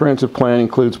comprehensive plan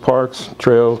includes parks,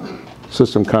 trail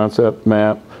system concept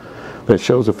map that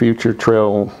shows a future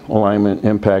trail alignment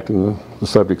impacting the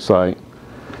subject site.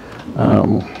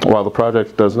 While the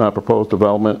project does not propose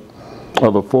development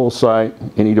of the full site,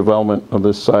 any development of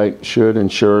this site should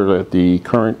ensure that the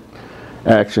current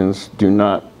actions do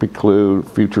not preclude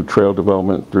future trail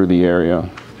development through the area.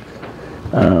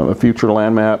 A future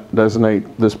land map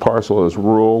designate this parcel as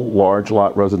rural, large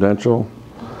lot residential.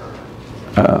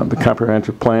 The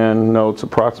comprehensive plan notes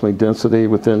approximately density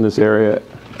within this area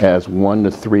as 1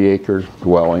 to 3 acre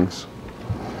dwellings.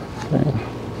 Okay.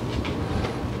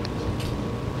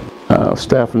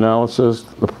 Staff analysis.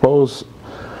 The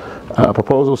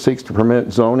proposal seeks to permit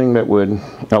zoning that would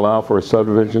allow for a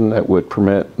subdivision that would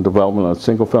permit development of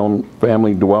single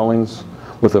family dwellings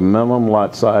with a minimum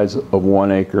lot size of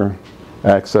 1 acre.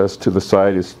 Access to the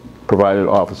site is provided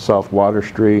off of South Water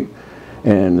Street,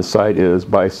 and the site is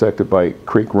bisected by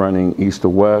creek running east to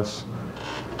west.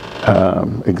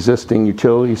 Existing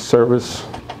utility service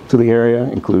to the area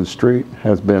includes street,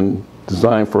 has been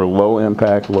designed for low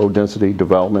impact, low density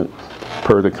development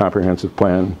per the comprehensive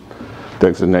plan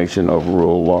designation of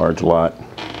rural large lot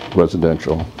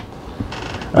residential.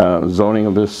 Zoning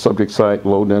of this subject site,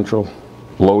 low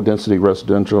density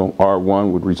residential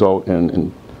R1, would result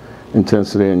in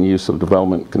intensity and use of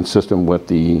development consistent with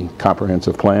the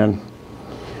comprehensive plan.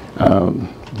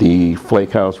 The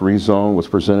Flake House rezone was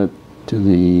presented to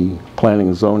the Planning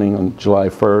and Zoning on July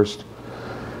 1st.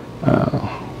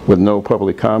 With no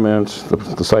public comments,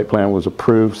 the site plan was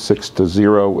approved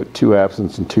 6-0 with 2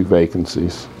 absences and 2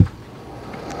 vacancies.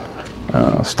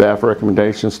 Staff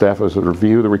recommendations. Staff has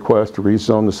reviewed the request to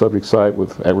rezone the subject site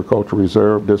with Agricultural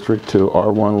Reserve District to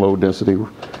R1 Low Density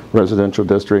Residential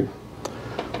District.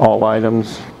 All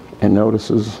items and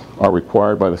notices are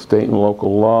required by the state and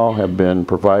local law have been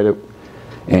provided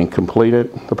and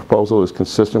completed. The proposal is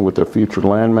consistent with the future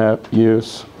land map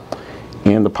use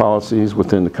and the policies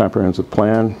within the comprehensive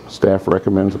plan. Staff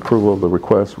recommends approval of the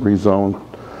request rezone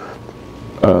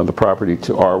the property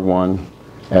to R1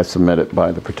 as submitted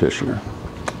by the petitioner.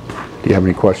 Do you have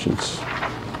any questions?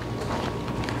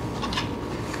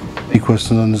 Any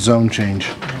questions on the zone change?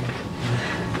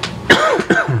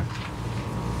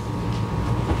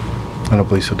 I don't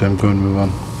believe so, Tim. Go ahead and move on.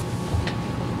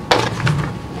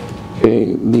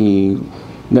 Okay, the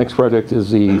next project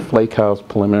is the Flake House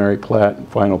preliminary plat,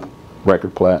 final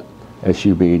record plat,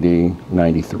 SUBD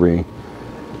 93.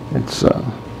 It's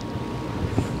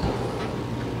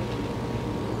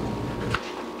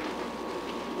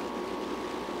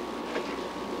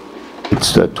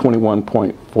It's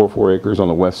 21.44 acres on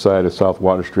the west side of South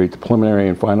Water Street. The preliminary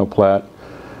and final plat.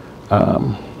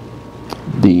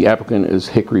 The applicant is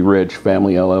Hickory Ridge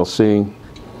Family LLC.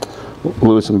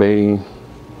 Lewis and Beatty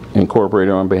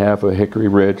Incorporated, on behalf of Hickory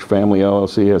Ridge Family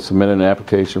LLC, has submitted an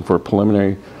application for a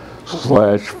preliminary /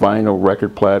 final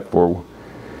record plat for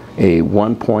a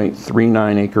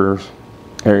 1.39 acres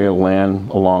area of land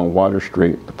along Water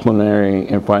Street. The preliminary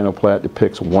and final plat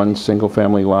depicts one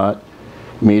single-family lot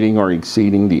meeting or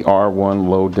exceeding the R1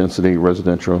 low-density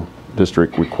residential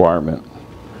district requirement.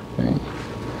 Okay.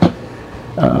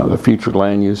 The future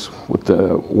land use with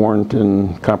the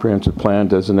Warrenton Comprehensive Plan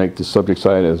designate the subject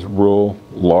site as rural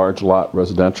large lot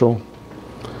residential.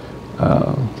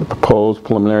 The proposed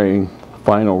preliminary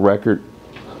final record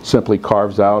simply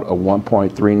carves out a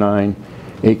 1.39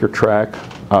 acre tract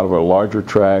out of a larger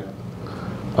tract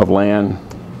of land.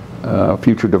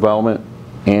 Future development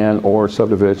and or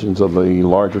subdivisions of the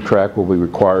larger tract will be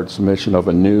required submission of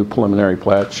a new preliminary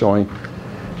plat showing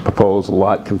proposed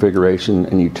lot configuration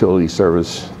and utility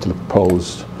service to the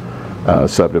proposed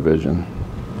subdivision.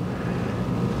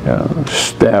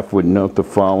 Staff would note the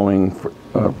following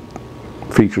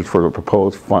features for the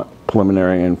proposed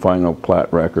preliminary and final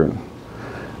plat record.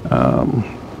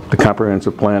 The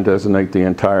comprehensive plan designate the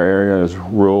entire area as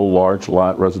rural large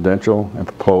lot residential and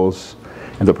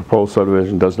the proposed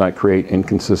subdivision does not create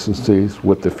inconsistencies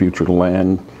with the future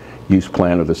land use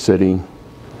plan of the city.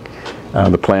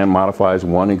 The plan modifies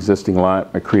one existing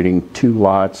lot by creating two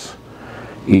lots,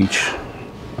 each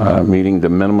meeting the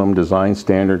minimum design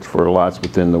standards for lots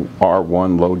within the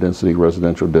R1 low-density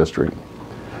residential district.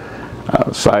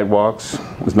 Sidewalks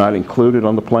is not included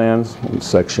on the plans. In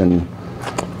section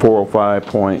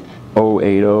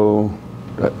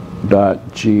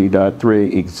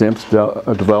 405.080.G.3 exempts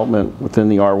development within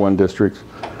the R1 district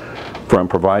from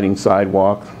providing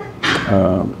sidewalk.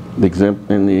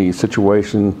 In the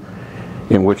situation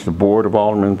in which the Board of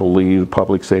Aldermen believe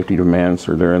public safety demands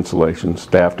for their installation,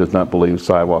 staff does not believe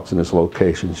sidewalks in this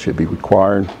location should be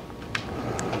required.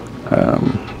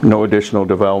 No additional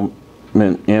development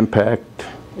impacting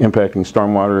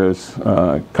stormwater is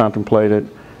contemplated.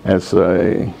 As such,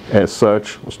 a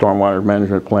stormwater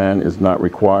management plan is not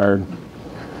required.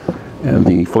 And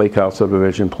the Flake House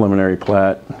subdivision preliminary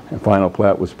plat and final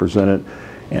plat was presented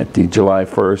at the July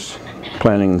 1st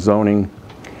Planning and Zoning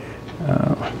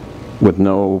with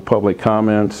no public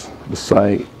comments. The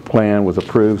site plan was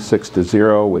approved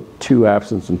 6-0 with 2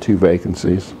 absents and 2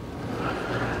 vacancies.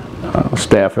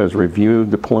 Staff has reviewed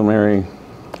the preliminary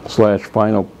 /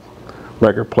 final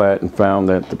record plat and found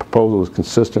that the proposal was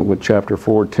consistent with Chapter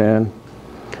 410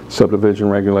 subdivision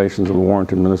regulations of the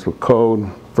Warrenton Municipal Code.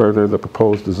 Further, the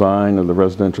proposed design of the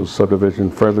residential subdivision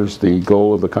furthers the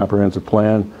goal of the comprehensive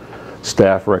plan.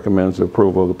 Staff recommends the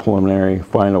approval of the preliminary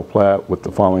final plat with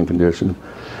the following condition.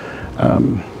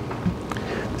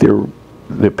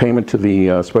 The payment to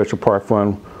the Special Park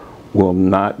Fund will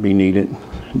not be needed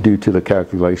due to the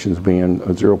calculations being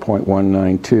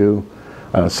 0.192.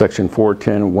 Section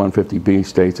 410 150B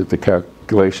states that the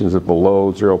calculations are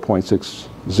below 0.60.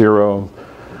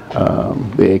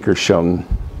 The acres shall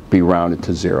be rounded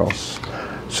to zeros.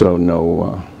 So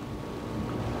no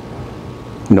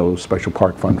special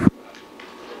park fund.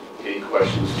 Any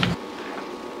questions?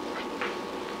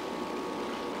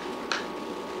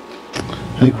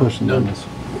 Any questions on this?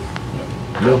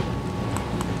 No.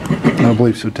 I don't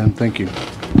believe so, Tim. Thank you.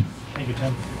 Thank you,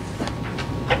 Tim.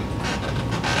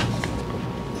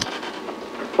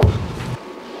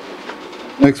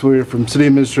 Next, we'll hear from City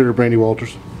Administrator Brandy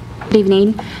Walters. Good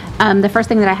evening. The first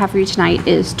thing that I have for you tonight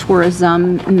is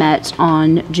tourism met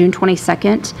on June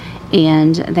 22nd,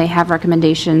 and they have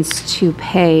recommendations to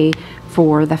pay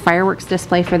for the fireworks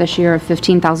display for this year of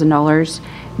 $15,000.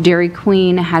 Dairy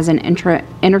Queen has an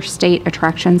interstate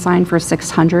attraction sign for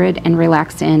 $600, and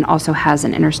Relax Inn also has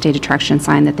an interstate attraction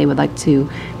sign that they would like to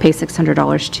pay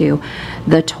 $600 to.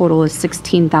 The total is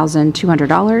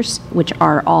 $16,200, which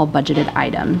are all budgeted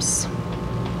items.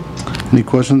 Any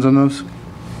questions on those?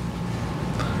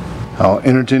 I'll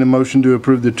entertain a motion to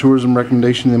approve the tourism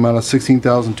recommendation in the amount of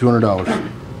 $16,200.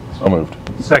 So moved.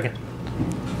 Second.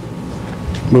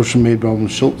 Motion made by Alderman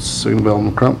Schultz, seconded by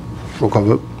Alderman Crump. Roll call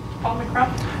vote. Alderman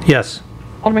Crump? Yes.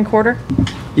 Alderman Quarter?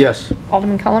 Yes.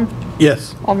 Alderman Cullum?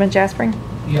 Yes. Alderman Jaspering?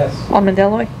 Yes. Alderman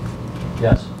Deloy,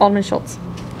 Yes. Alderman Schultz?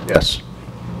 Yes.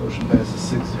 Motion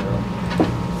passes 6-0.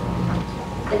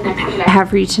 The next thing I have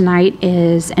for you tonight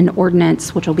is an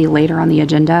ordinance, which will be later on the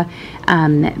agenda,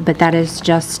 but that is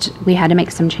just, we had to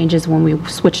make some changes when we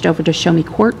switched over to Show Me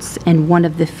Courts, and one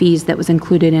of the fees that was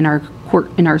included in our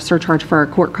surcharge for our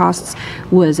court costs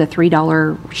was a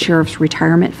 $3 sheriff's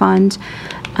retirement fund,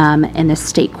 and the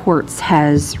state courts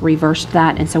has reversed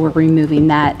that, and so we're removing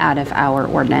that out of our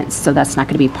ordinance, so that's not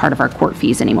going to be part of our court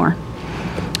fees anymore.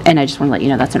 And I just want to let you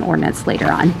know that's an ordinance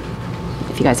later on,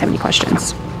 if you guys have any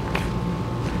questions.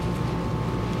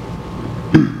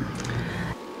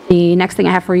 The next thing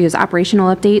I have for you is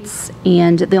operational updates,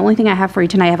 and the only thing I have for you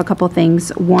tonight, I have a couple of things.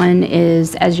 One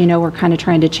is, as you know, we're kind of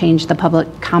trying to change the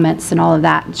public comments and all of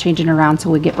that, changing around so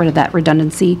we get rid of that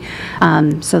redundancy.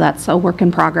 So that's a work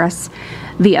in progress.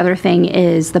 The other thing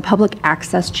is the public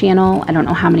access channel. I don't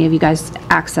know how many of you guys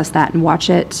access that and watch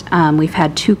it. We've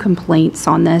had 2 complaints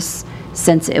on this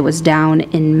since it was down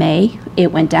in May.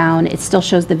 It went down, it still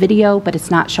shows the video, but it's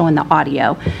not showing the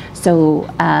audio. So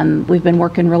we've been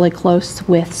working really close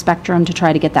with Spectrum to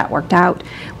try to get that worked out.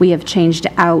 We have changed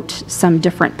out some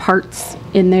different parts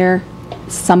in there.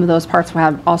 Some of those parts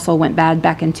have also went bad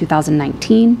back in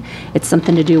 2019. It's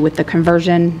something to do with the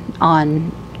conversion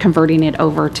on converting it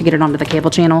over to get it onto the cable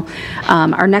channel.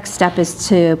 Our next step is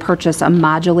to purchase a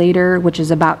modulator, which is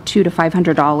about $200 to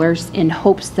 $500 in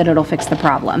hopes that it'll fix the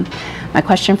problem. My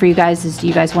question for you guys is, do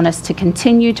you guys want us to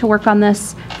continue to work on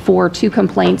this for 2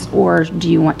 complaints, or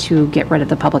do you want to get rid of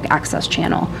the public access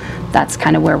channel? That's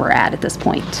kind of where we're at this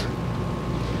point.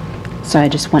 So I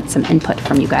just want some input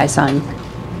from you guys on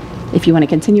if you want to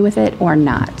continue with it or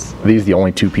not. Are these the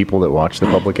only 2 people that watch the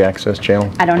public access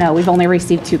channel? I don't know. We've only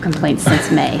received 2 complaints since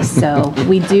May. So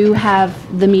we do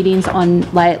have the meetings on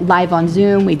live on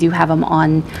Zoom. We do have them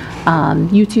on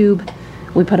YouTube.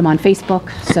 We put them on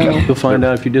Facebook. So you'll find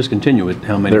out if you discontinue it,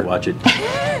 how many watch it.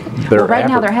 Well, right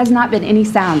now there has not been any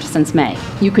sound since May.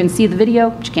 You can see the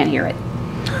video, but you can't hear it.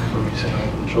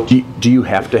 Do you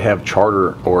have to have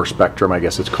Charter or Spectrum, I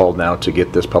guess it's called now, to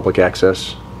get this public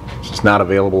access? It's not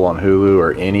available on Hulu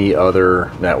or any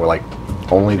other network, like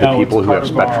only the people who have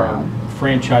Spectrum.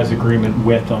 Franchise agreement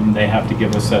with them, they have to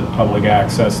give us that public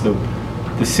access.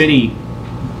 The city,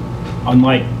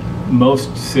 unlike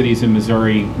most cities in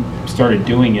Missouri, started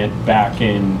doing it back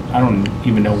in, I don't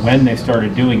even know when they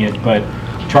started doing it, but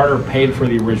Charter paid for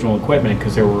the original equipment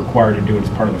because they were required to do it as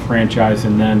part of the franchise,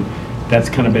 and then that's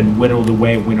kind of been whittled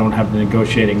away. We don't have the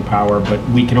negotiating power, but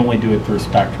we can only do it through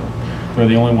Spectrum. They're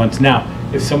the only ones. Now,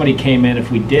 if somebody came in, if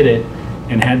we did it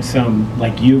and had some,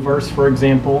 like Uverse, for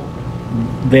example,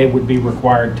 they would be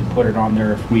required to put it on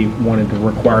there if we wanted to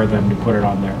require them to put it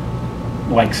on there.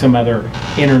 Like some other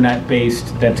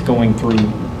internet-based that's going through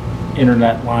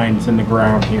internet lines in the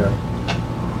ground here.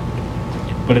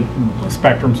 But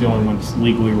Spectrum's the only one that's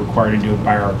legally required to do it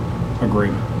by our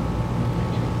agreement.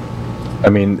 I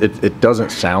mean, it doesn't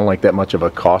sound like that much of a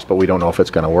cost, but we don't know if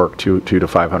it's going to work. $200 to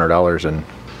 $500, and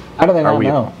how do they not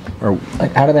know?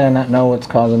 Like, how do they not know what's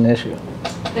causing the issue?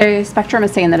 The Spectrum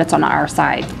is saying that it's on our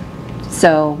side.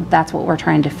 So that's what we're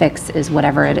trying to fix, is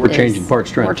whatever it is. We're changing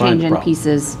parts, trying to find the problem. We're changing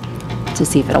pieces to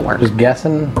see if it'll work. Just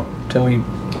guessing till we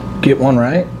get one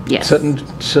right? Yes. Sitting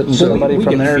somebody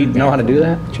from there know how to do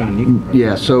that?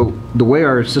 Yeah, so the way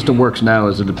our system works now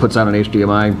is that it puts out an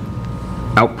HDMI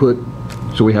output.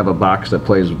 So we have a box that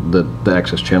plays the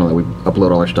access channel that we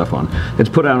upload all our stuff on. It's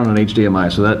put out on an HDMI,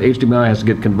 so that HDMI has to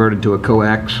get converted to a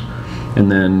coax,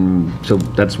 and then, so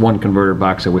that's one converter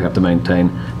box that we have to maintain.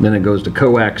 And then it goes to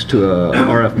coax to a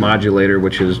RF modulator,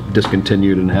 which is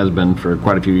discontinued and has been for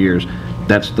quite a few years.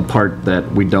 That's the part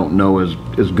that we don't know is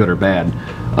good or bad.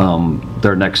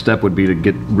 Their next step would be to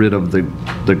get rid of the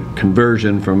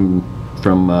conversion from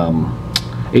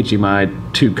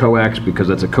HDMI to coax, because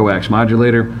that's a coax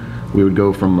modulator. We would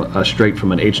go from straight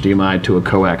from an HDMI to a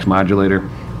coax modulator.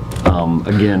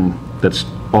 Again, that's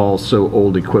all so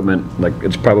old equipment, like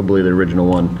it's probably the original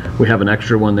one. We have an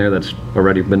extra one there that's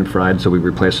already been fried, so we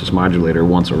replaced this modulator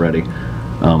once already.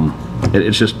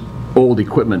 It's just old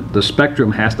equipment. The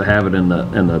Spectrum has to have it in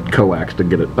the coax to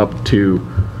get it up to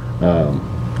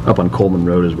up on Coleman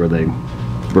Road is where they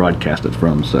broadcast it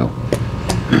from. So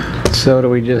do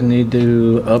we just need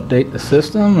to update the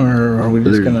system, or are we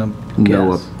just going to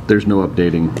guess? There's no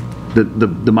updating.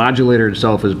 The modulator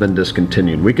itself has been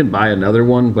discontinued. We can buy another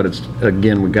one, but it's,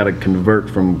 again, we've got to convert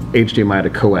from HDMI to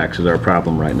coax is our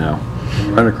problem right now.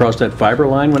 Run across that fiber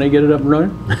line when they get it up and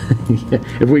running? Yeah.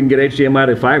 If we can get HDMI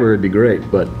to fiber, it'd be great,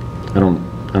 but I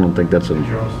don't think that's a...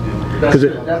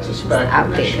 That's a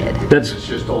Spectrum issue. It's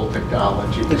just old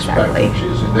technology. Exactly.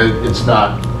 It's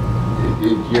not,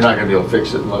 you're not going to be able to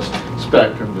fix it unless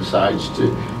Spectrum decides to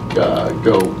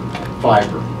go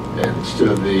fiber instead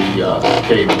of the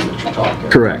cable that you're talking about.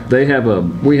 Correct.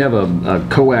 We have a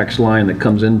coax line that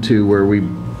comes into where we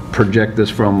project this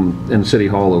from in City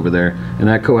Hall over there, and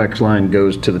that coax line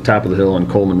goes to the top of the hill on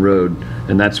Coleman Road,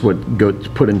 and that's what gets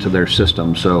put into their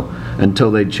system. So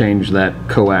until they change that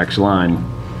coax line,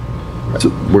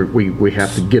 we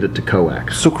have to get it to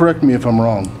coax. So correct me if I'm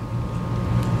wrong.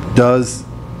 Does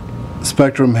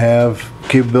Spectrum have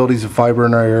capabilities of fiber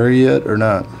in our area yet or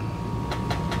not?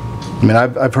 I mean,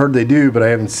 I've heard they do, but I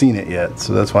haven't seen it yet,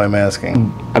 so that's why I'm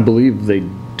asking. I believe they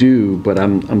do, but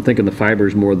I'm thinking the fiber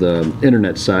is more the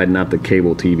internet side, not the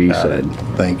cable TV side.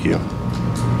 Thank you.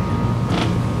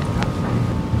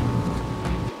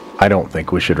 I don't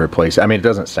think we should replace it. I mean, it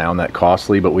doesn't sound that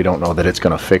costly, but we don't know that it's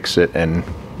going to fix it, and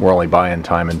we're only buying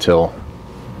time until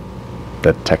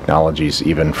the technology's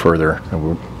even further.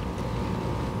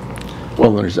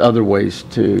 Well, there's other ways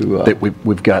to.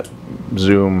 We've got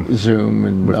Zoom,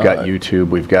 and we've got YouTube,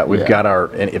 we've got our.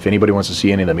 And if anybody wants to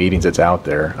see any of the meetings, it's out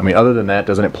there. I mean, other than that,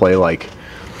 doesn't it play like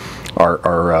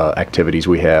our activities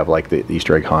we have, like the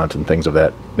Easter egg hunt and things of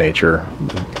that nature?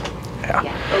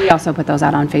 Yeah. We also put those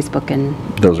out on Facebook and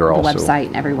those are the also website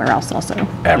and everywhere else also.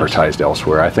 Advertised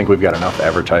elsewhere. I think we've got enough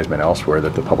advertisement elsewhere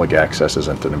that the public access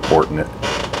isn't an important.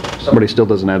 Somebody still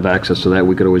doesn't have access to that,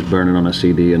 we could always burn it on a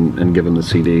CD and give them the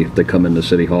CD if they come into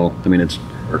City Hall. I mean,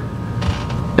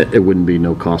 it wouldn't be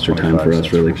no cost or time for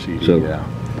us, really. CD, So, yeah.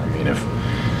 I mean,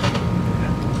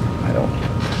 I don't.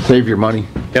 Save your money.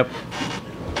 Yep.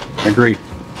 Agree.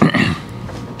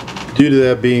 Due to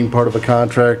that being part of a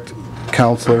contract,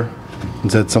 counselor,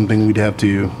 is that something we'd have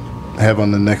to have on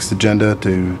the next agenda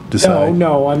to decide?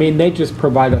 No, I mean, they just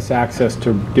provide us access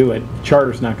to do it.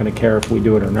 Charter's not going to care if we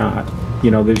do it or not.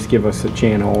 You know, they just give us a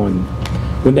channel, and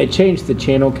when they changed the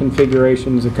channel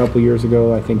configurations a couple years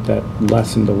ago, I think that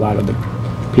lessened a lot of the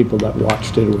people that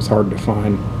watched it. It was hard to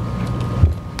find.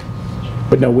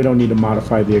 But no, we don't need to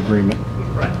modify the agreement.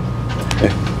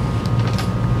 Okay.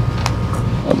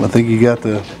 I think you got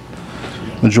the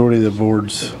majority of the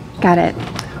boards. Got it.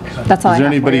 That's all I Is there have for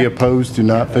anybody you. opposed to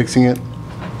not fixing it?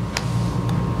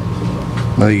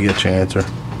 Well, you get your answer.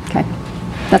 Okay.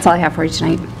 That's all I have for you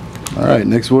tonight. All right,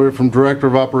 next word from Director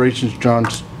of Operations, John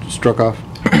Struckoff.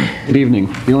 good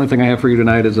evening. The only thing I have for you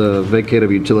tonight is a vacate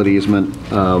of utility easement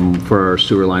for our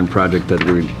sewer line project that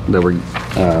we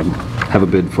have a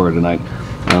bid for tonight.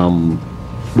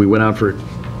 We went out for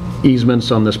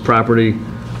easements on this property.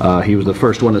 He was the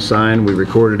first one to sign. We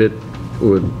recorded it.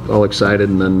 We were all excited,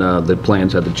 and then the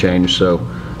plans had to change. So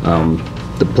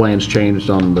the plans changed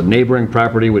on the neighboring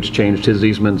property, which changed his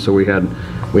easement. So we have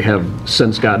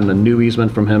since gotten a new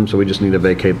easement from him. So we just need to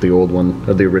vacate the old one,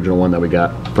 the original one that we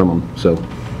got from him. So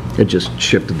it just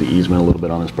shifted the easement a little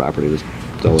bit on his property. That's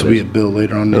all So it be is. a bill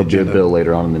later on the There'll be a agenda. bill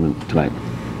later on tonight.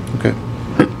 Okay.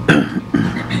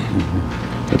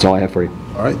 That's all I have for you.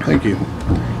 All right, thank you.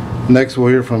 Next, we'll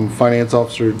hear from Finance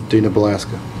Officer Dana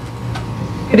Belaska.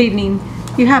 Good evening.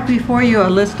 You have before you a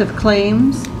list of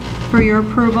claims for your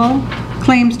approval.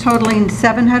 Claims totaling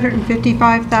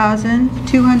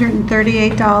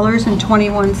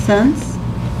 $755,238.21.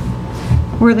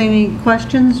 Were there any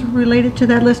questions related to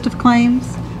that list of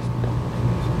claims?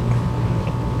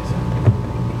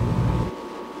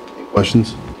 Any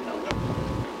questions?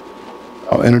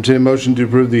 I'll entertain a motion to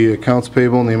approve the accounts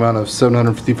payable in the amount of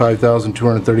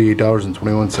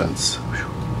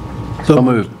 $755,238.21. So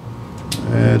moved.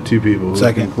 Two people. Who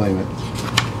Second. can claim it?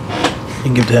 You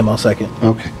can give to him, I'll second.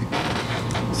 Okay.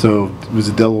 So, was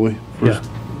it Deloy first? Yeah,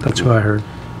 that's who I heard.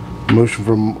 Motion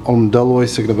from Alderman Deloy,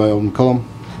 seconded by Alderman Cullum.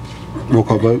 Roll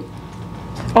call vote.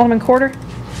 Alderman Corder?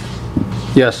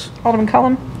 Yes. Alderman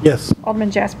Cullum? Yes. Alderman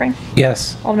Jaspering?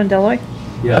 Yes. Alderman Deloy,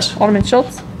 Yes. Alderman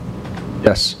Schultz?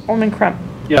 Yes. Alderman Crump?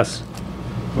 Yes.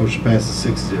 Motion passes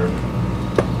 6-0.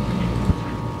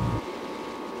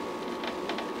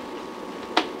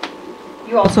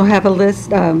 You also have a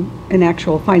list, an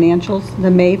actual financials, the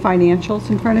May financials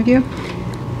in front of you.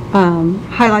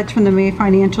 Highlights from the May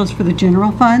financials for the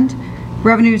general fund.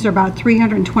 Revenues are about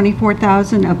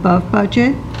 $324,000 above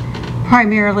budget,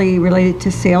 primarily related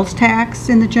to sales tax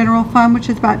in the general fund, which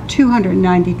is about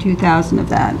 $292,000 of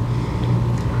that.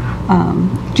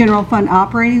 General fund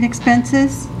operating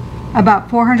expenses, about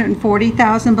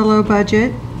 $440,000 below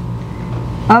budget.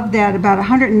 Of that, about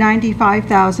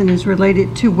 $195,000 is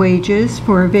related to wages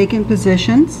for vacant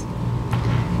positions.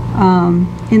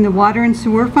 In the water and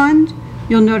sewer fund,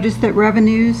 you'll notice that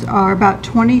revenues are about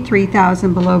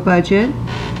 $23,000 below budget.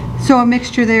 So a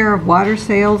mixture there of water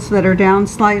sales that are down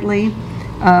slightly,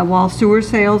 while sewer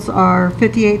sales are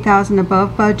 $58,000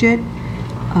 above budget.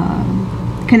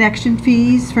 Connection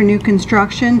fees for new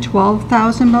construction,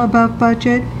 $12,000 above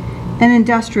budget. And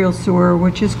industrial sewer,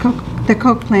 which is the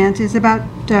coke plant, is about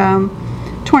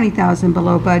 $20,000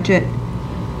 below budget.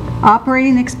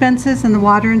 Operating expenses in the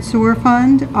water and sewer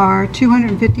fund are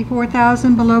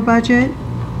 $254,000 below budget.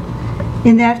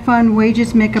 In that fund,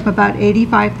 wages make up about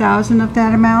 $85,000 of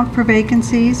that amount for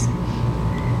vacancies.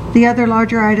 The other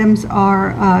larger items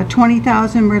are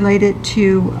 $20,000 related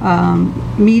to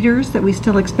meters that we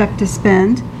still expect to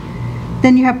spend.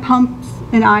 Then you have pumps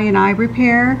and I&I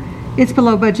repair. It's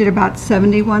below budget about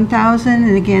 71,000,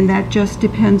 and again, that just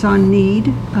depends on need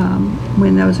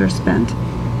when those are spent.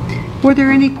 Were there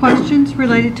any questions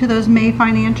related to those May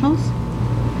financials?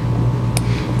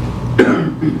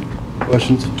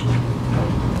 Questions?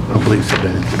 Oh, please sit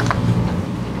down.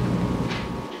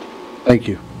 Thank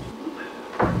you.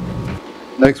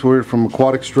 Next, we're from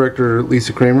Aquatics Director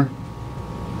Lisa Kramer.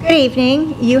 Good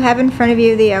evening. You have in front of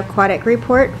you the aquatic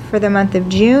report for the month of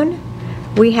June.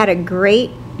 We had a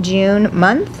great June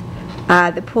month.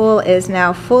 The pool is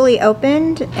now fully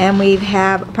opened, and we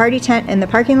have a party tent in the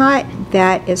parking lot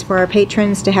that is for our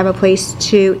patrons to have a place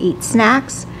to eat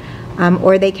snacks,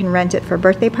 or they can rent it for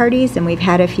birthday parties, and we've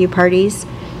had a few parties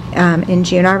in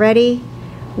June already.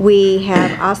 We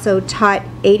have also taught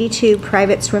 82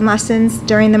 private swim lessons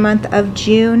during the month of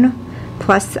June,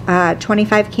 plus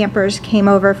 25 campers came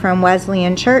over from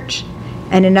Wesleyan Church,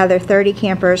 and another 30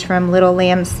 campers from Little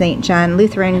Lambs St. John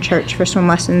Lutheran Church for swim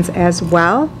lessons as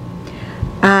well.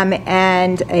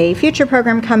 And a future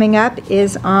program coming up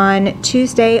is on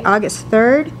Tuesday, August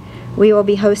 3rd. We will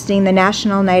be hosting the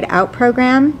National Night Out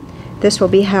program. This will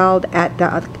be held at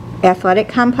the Athletic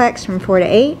Complex from 4 to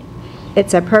 8.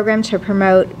 It's a program to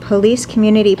promote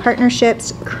police-community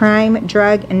partnerships, crime,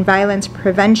 drug, and violence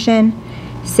prevention,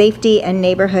 safety, and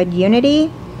neighborhood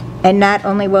unity. And not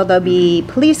only will there be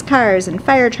police cars and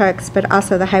fire trucks, but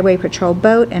also the Highway Patrol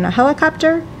boat and a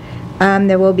helicopter.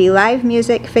 There will be live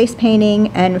music, face painting,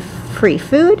 and free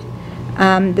food.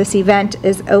 This event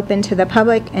is open to the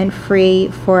public and free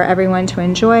for everyone to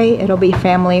enjoy. It'll be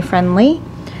family friendly.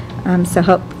 So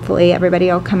hopefully everybody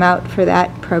will come out for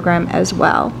that program as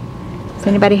well. Does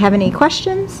anybody have any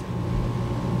questions?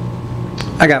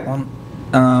 I got one.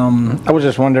 I was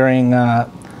just wondering, I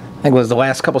think it was the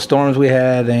last couple storms we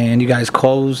had, and you guys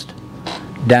closed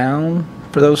down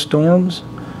for those storms.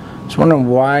 I was wondering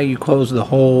why you closed the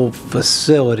whole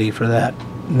facility for that,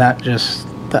 not just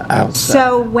the outside.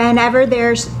 So whenever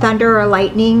there's thunder or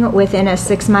lightning within a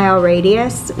 6-mile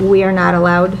radius, we are not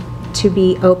allowed to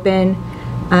be open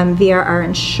via our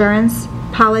insurance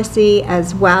policy,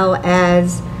 as well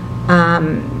as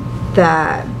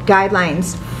the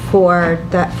guidelines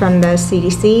from the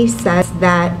CDC says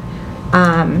that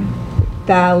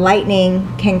the lightning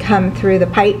can come through the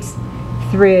pipes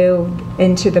through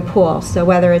into the pool. So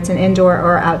whether it's an indoor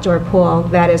or outdoor pool,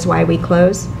 that is why we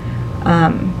close.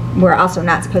 We're also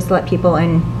not supposed to let people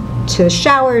into the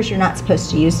showers. You're not supposed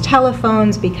to use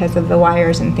telephones because of the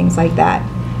wires and things like that.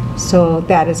 So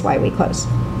that is why we close.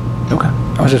 Okay.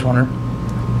 I was just wondering.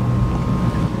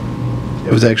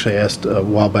 It was actually asked a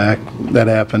while back that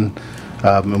happened,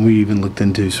 and we even looked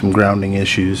into some grounding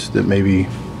issues that maybe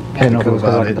I didn't know if it was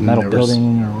about like it, the and metal there was-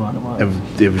 building or what it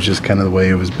was. It was just kind of the way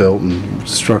it was built, and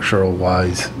structural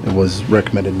wise, it was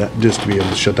recommended not just to be able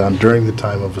to shut down during the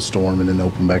time of a storm and then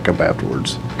open back up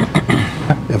afterwards,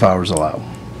 if hours allow.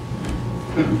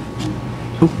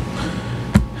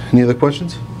 Any other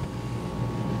questions?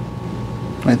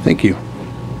 All right, thank you.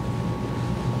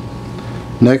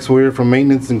 Next, we'll hear from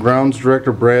Maintenance and Grounds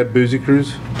Director Brad Boozy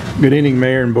Cruz. Good evening,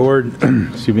 Mayor and Board.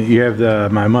 Excuse me. You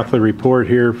have my monthly report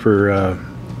here for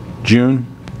June.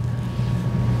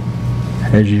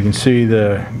 As you can see,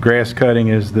 the grass cutting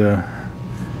is the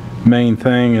main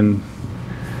thing, and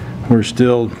we're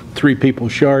still 3 people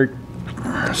short.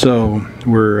 So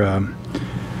we're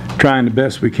trying the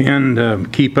best we can to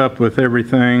keep up with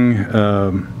everything.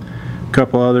 A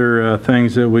couple other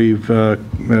things that we've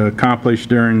accomplished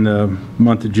during the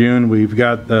month of June. We've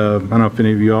got, I don't know if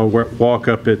any of you all walk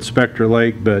up at Spectre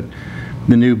Lake, but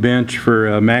the new bench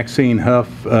for Maxine Huff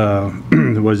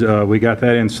we got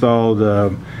that installed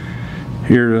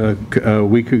here a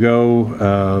week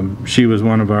ago. She was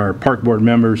one of our park board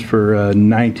members for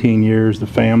 19 years. The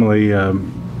family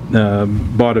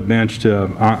bought a bench to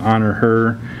honor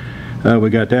her.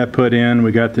 We got that put in.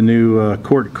 We got the new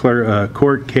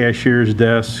court cashier's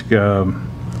desk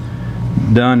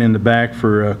done in the back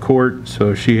for court,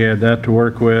 so she had that to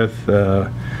work with.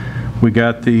 We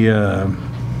got the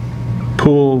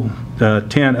pool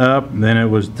tent up, then it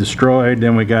was destroyed,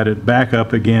 then we got it back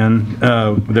up again.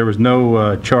 There was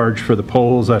no charge for the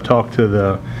poles. I talked to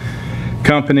the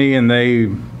company, and they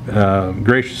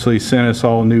graciously sent us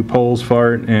all new poles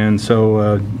for it, and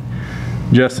so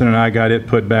Justin and I got it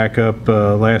put back up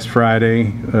last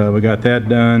Friday. We got that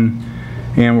done.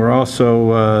 And we're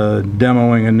also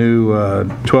demoing a new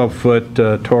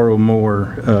 12-foot Toro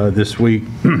mower this week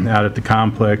out at the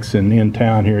complex and in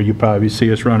town here. You probably see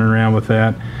us running around with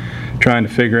that, trying to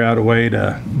figure out a way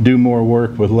to do more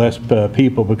work with less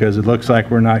people, because it looks like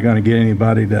we're not going to get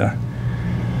anybody to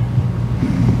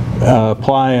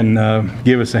apply and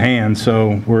give us a hand.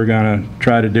 So we're going to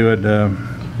try to do it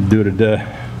do it a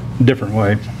different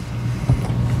way.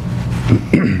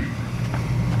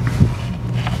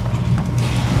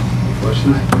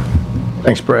 Questions?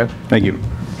 Thanks, Brad. Thank you.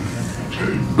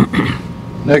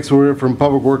 Next, we're from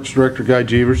Public Works Director Guy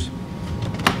Jeevers.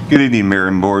 Good evening, Mayor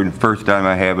and Board. First time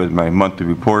I have is my monthly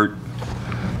report.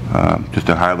 Just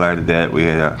to highlight that, we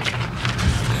had a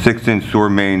 6-inch sewer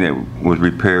main that was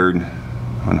repaired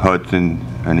on Hudson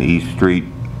and East Street.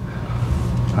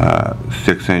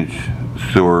 6-inch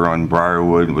sewer on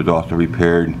Briarwood was also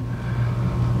repaired.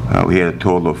 We had a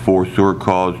total of 4 sewer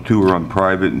calls. 2 were on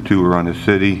private and 2 were on the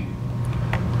city.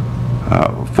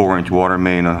 4-inch water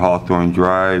main on Hawthorne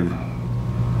Drive.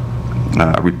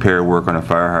 Repair work on a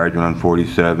fire hydrant on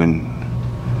 47.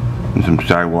 And some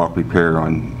sidewalk repair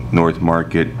on North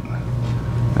Market.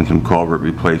 And some culvert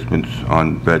replacements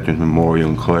on Veterans Memorial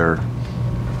and Clare.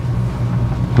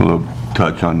 A little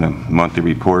touch on the monthly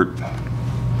report.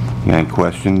 Any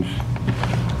questions?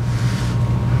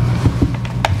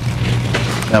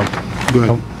 No. Go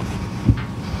ahead.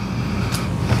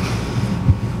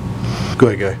 Go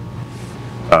ahead, Guy.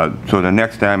 So the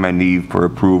next time I need for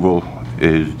approval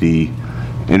is the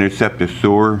interceptor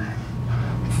sewer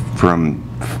from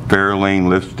Fairlane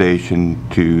Lift Station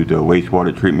to the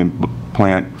wastewater treatment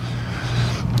plant.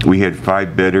 We had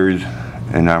 5 bidders,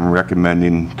 and I'm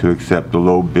recommending to accept the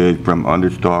low bid from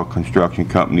Understall Construction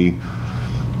Company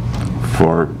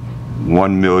for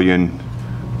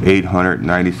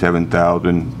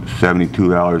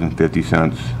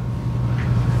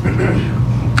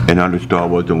 $1,897,072.50. And Understall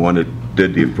was the one that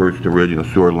did the first original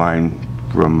sewer line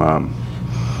from on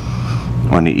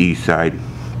the east side.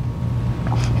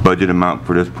 Budget amount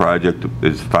for this project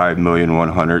is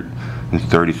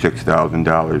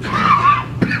 $5,136,000.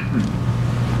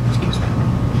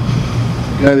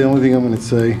 Yeah, the only thing I'm going to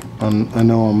say, I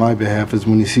know on my behalf, is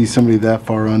when you see somebody that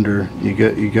far under, you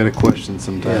got to question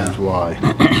sometimes why.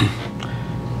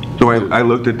 So I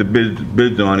looked at the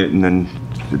bids on it, and then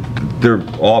they're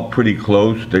all pretty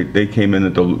close. They came in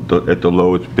at the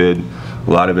lowest bid.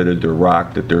 A lot of it is the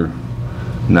rock that they're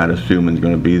not assuming is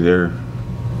going to be there.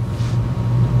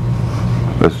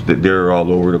 They're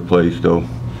all over the place, though.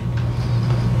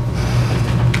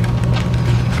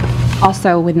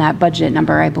 Also, in that budget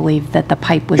number, I believe that the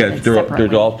pipe was bid separately.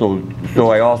 There's also,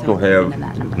 so I also have,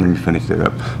 let me finish that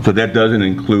up. So that doesn't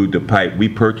include the pipe. We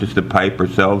purchased the pipe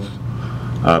ourselves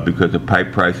because the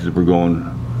pipe prices were going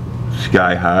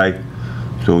sky high.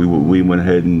 So we went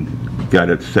ahead and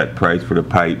got a set price for the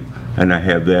pipe, and I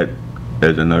have that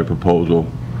as another proposal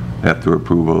after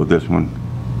approval of this one.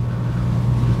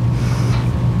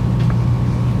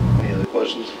 Any other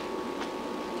questions?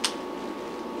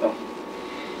 No.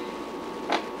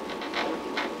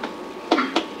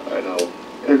 All right, I'll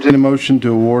entertain a motion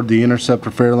to award the Interceptor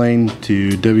Fairlane to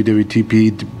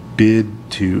WWTP to bid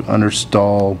to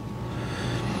Understall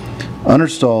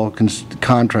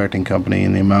Contracting Company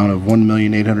in the amount of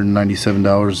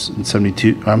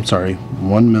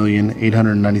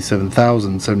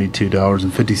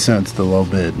 $1,897,072.50, the low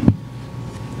bid.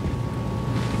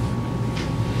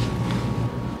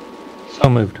 So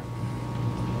moved.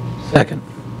 Second.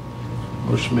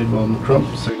 Motion made by Alderman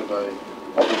Crump, seconded by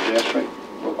Alderman Jaspering.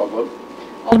 Roll call vote.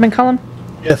 Alderman Cullum?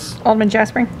 Yes. Alderman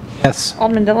Jaspering? Yes.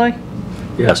 Alderman Deloy,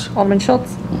 Yes. Alderman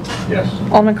Schultz? Yes.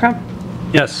 Alderman Crump?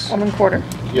 Yes. Alderman Quarter?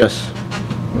 Yes.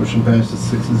 Motion passes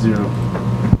 6-0.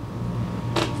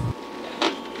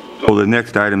 So the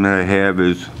next item that I have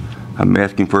is I'm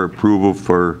asking for approval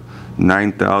for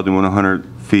 9,100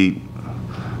 feet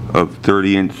of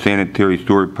 30-inch sanitary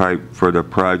sewer pipe for the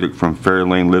project from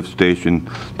Fairlane Lift Station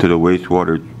to the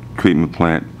wastewater treatment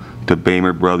plant to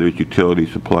Bamer Brothers Utility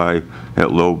Supply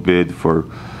at low bid for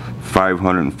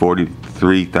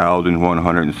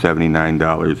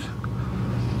 $543,179.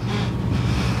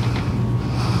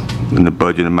 And the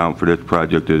budget amount for this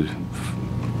project is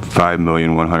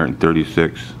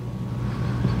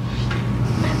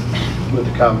 $5,136,000. With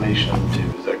the combination of the two,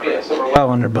 is that correct? So we're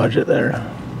well under budget there,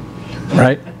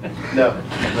 right? No.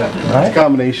 It's a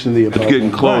combination of the above. It's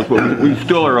getting close, but we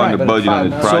still are on the budget on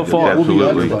this project, So far, we'll be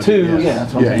absolutely. under 2, yeah,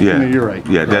 that's what I'm saying. Yeah, you're right.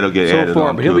 Yeah, that'll get So added far,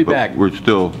 on but he'll to be it, but back. we're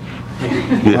still,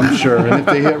 I'm sure, and if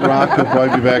they hit rock, they'll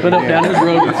probably be back Been up down again. this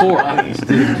road before.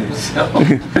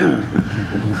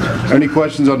 Any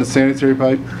questions on the sanitary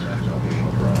pipe?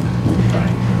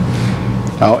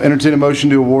 I'll entertain a motion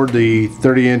to award the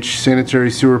 30-inch sanitary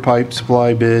sewer pipe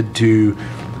supply bid to,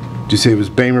 did you say it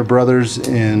was Bamer Brothers,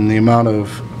 in the amount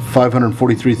of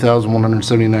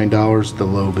 $543,179, the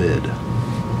low bid.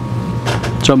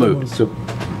 So moved.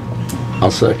 I'll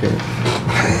second it.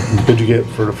 What'd you get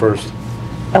for the first?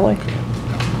 Deloy.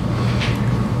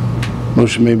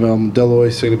 Motion made by Alderman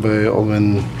Deloy, seconded by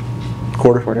Alderman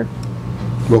Quarter.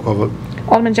 Roll call vote.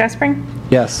 Alderman Jaspering?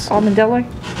 Yes. Alderman Deloy,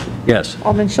 Yes.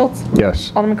 Alderman Schultz?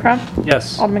 Yes. Alderman Crump?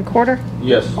 Yes. Alderman Quarter?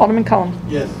 Yes. Alderman Cullum?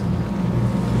 Yes.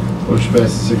 Motion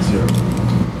passes 6-0.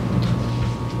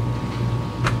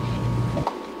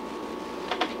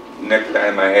 Next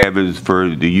item I have is for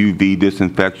the UV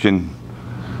disinfection.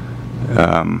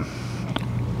 The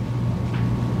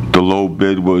low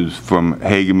bid was from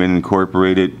Hageman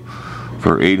Incorporated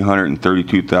for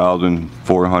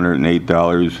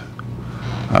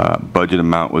 $832,408. Budget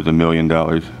amount was $1 million.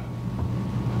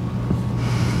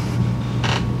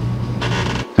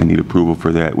 I need approval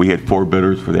for that. We had 4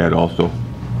 bidders for that also.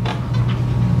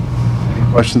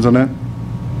 Questions on that?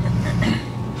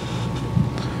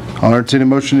 I'll entertain a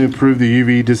motion to approve the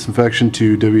UV disinfection at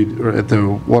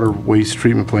the water waste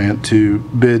treatment plant to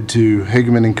bid to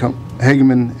Hageman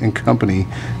and Company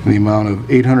in the amount of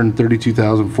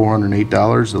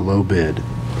 $832,408, the low bid.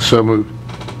 So moved.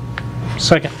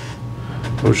 Second.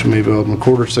 Motion made by Alderman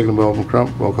Quarter, seconded by Alderman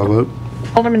Crump. Roll call vote.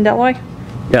 Alderman Deloy,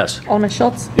 Yes. Alderman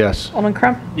Schultz? Yes. Alderman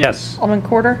Crump? Yes. Alderman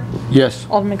Quarter? Yes.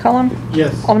 Alderman Cullum?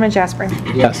 Yes. Alderman Jaspering?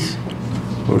 Yes.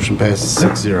 Motion passes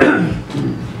 6-0.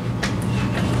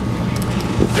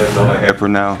 That's all I have for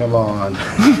now. Come on.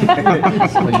 Come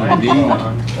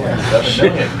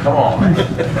on.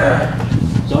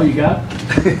 That's all you got?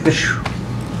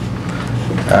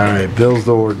 All right, bills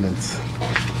to ordinance.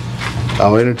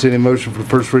 I'll entertain a motion for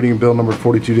first reading of bill number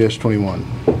 42-21.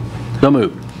 So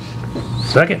moved.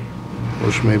 Second.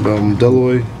 Motion made by Alderman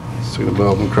Deloy, seconded by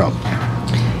Alderman Crump.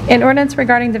 An ordinance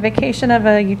regarding the vacation of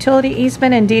a utility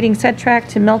easement and deeding said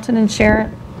tract to Milton and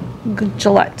Sharon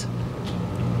Gillette.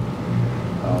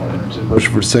 I'll entertain a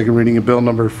motion for second reading of bill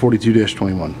number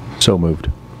 42-21. So moved.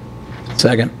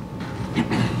 Second.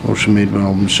 Motion made by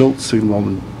Alderman Schultz, seconded by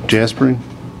Alderman Jaspering.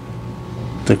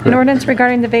 An ordinance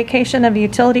regarding the vacation of a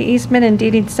utility easement and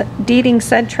deeding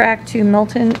said tract to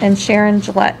Milton and Sharon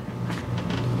Gillette.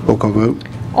 Roll call vote.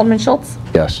 Alderman Schultz?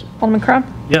 Yes. Alderman Crump?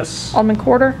 Yes. Alderman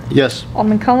Quarter? Yes.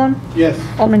 Alderman Cullum? Yes.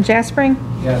 Alderman Jaspering?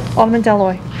 Yes. Alderman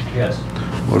Deloy. Yes.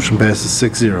 Motion passes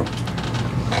 6-0.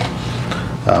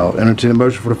 I'll entertain a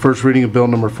motion for the first reading of bill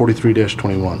number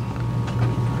 43-21.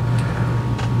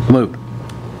 Moved.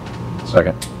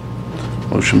 Second.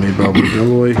 Motion made by Alderman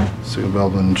Deloy, seconded by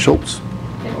Alderman Schultz.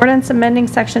 An ordinance amending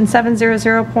section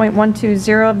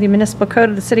 700.120 of the municipal code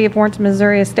of the city of Warrenton,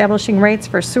 Missouri, establishing rates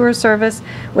for sewer service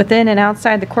within and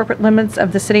outside the corporate limits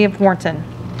of the city of Warrenton.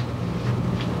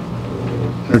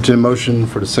 Entertain a motion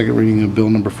for the second reading of bill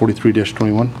number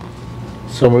 43-21.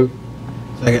 So moved.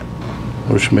 Second.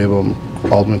 Motion made by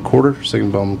Alderman Quarter,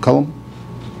 seconded by Alderman Cullum.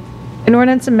 An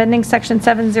ordinance amending section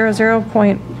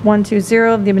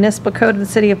 700.120 of the municipal code of the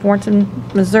city of Warrenton,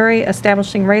 Missouri,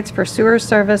 establishing rates for sewer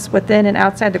service within and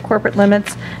outside the corporate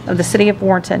limits of the city of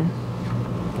Warrenton.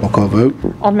 Roll call vote.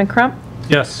 Alderman Crump?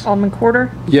 Yes. Alderman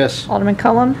Quarter? Yes. Alderman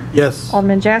Cullum? Yes.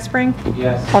 Alderman Jaspering?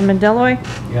 Yes. Alderman Deloy,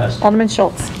 Yes. Alderman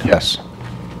Schultz? Yes.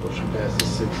 Motion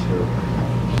passes 6-0.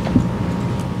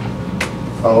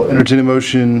 I'll entertain a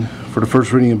motion for the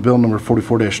first reading of bill number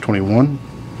 44-21.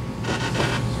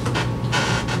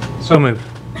 So moved.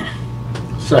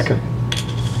 Second.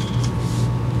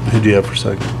 Who do you have for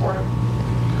second?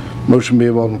 Motion made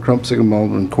by Alderman Crump, seconded by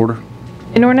Alderman Quarter.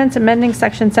 An ordinance amending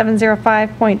section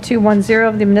 705.210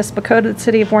 of the municipal code of the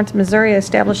city of Warrenton, Missouri,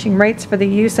 establishing rates for the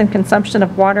use and consumption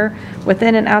of water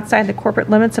within and outside the corporate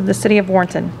limits of the city of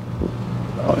Warrenton.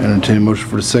 I'll entertain a motion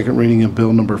for the second reading of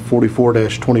bill number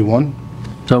 44-21.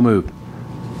 So moved.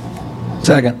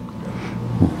 Second.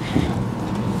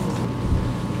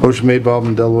 Motion made by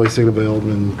Alderman Deloy, seconded by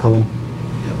Alderman Cullum.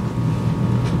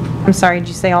 I'm sorry, did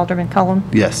you say Alderman Cullum?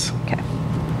 Yes. Okay.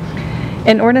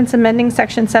 An ordinance amending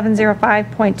section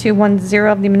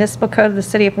 705.210 of the municipal code of the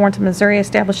city of Warrenton, Missouri,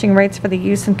 establishing rates for the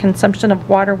use and consumption of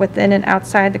water within and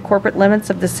outside the corporate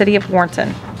limits of the city of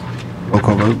Warrenton. Roll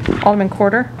call vote. Alderman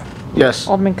Quarter? Yes.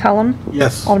 Alderman Cullum?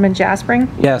 Yes. Alderman Jaspering?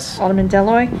 Yes. Alderman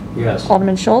Deloy, Yes.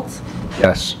 Alderman Schultz?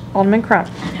 Yes. Alderman Crump?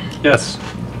 Yes.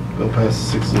 Bill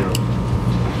passes 6-0.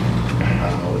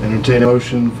 I'll entertain a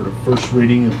motion for the first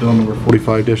reading of bill number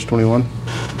 45-21.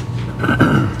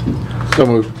 So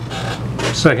moved.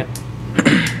 Second.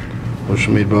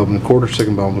 Motion made by Alderman Quarter,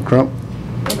 seconded by Alderman Crump.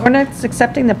 An ordinance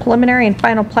accepting the preliminary and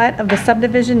final plat of the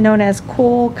subdivision known as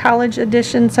Cool College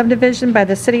Edition subdivision by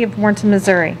the city of Warrenton,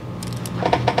 Missouri.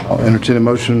 I'll entertain a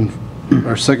motion,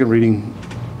 our second reading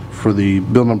for the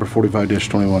bill number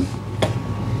 45-21.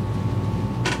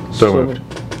 So moved.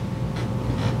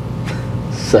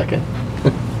 Second.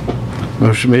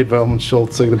 Motion made by Alderman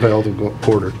Schultz, seconded by Alderman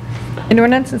Porter. An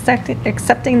ordinance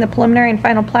accepting the preliminary and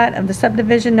final plat of the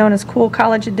subdivision known as Cool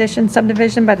College Edition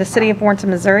subdivision by the City of Warrenton,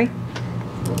 Missouri.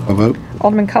 A vote?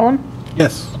 Alderman Cullum?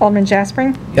 Yes. Alderman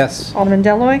Jaspering? Yes. Alderman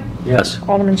Deloy, Yes.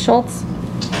 Alderman Schultz?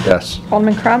 Yes.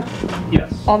 Alderman Crump?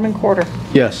 Yes. Alderman Quarter?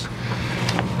 Yes.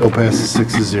 Bill passes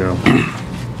 6-0.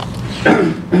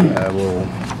 I will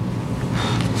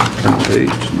turn the page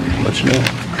and let you know.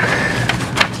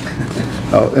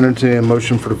 I'll entertain a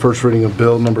motion for the first reading of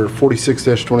bill number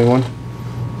 46-21.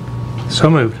 So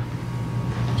moved.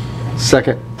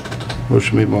 Second.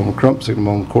 Motion made by Alderman Crump, second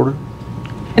by Alderman Quarter.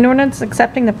 An ordinance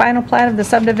accepting the final plat of the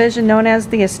subdivision known as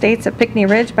the Estates at Pinckney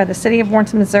Ridge by the City of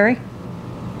Warrenton, Missouri.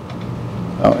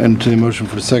 I'll entertain a motion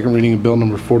for the second reading of bill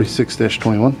number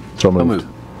 46-21. So moved.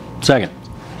 Second.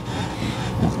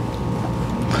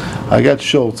 I got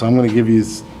Schultz. I'm going to give you...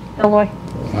 Deloy.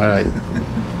 All right.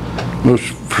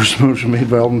 First motion made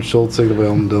by Alderman Schultz, second by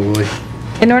Alderman Deloy.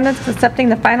 An ordinance accepting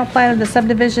the final plat of the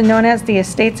subdivision known as the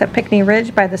Estates at Pinckney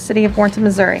Ridge by the City of Warrenton,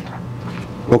 Missouri.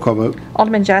 Roll call vote.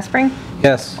 Alderman Jaspering?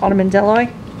 Yes. Alderman Deloy,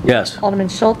 Yes. Alderman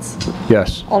Schultz?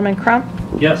 Yes. Alderman Crump?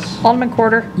 Yes. Alderman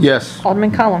Quarter? Yes.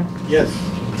 Alderman Cullum? Yes.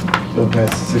 Bill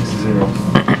passes 6-0.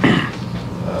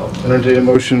 I'll entertain a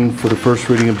motion for the first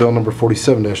reading of bill number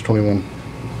 47-21.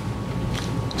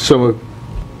 So moved.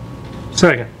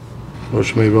 Second.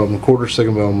 Motion made by Alderman Quarter,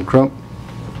 second by Alderman Crump.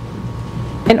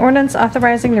 An ordinance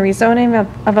authorizing the rezoning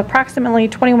of approximately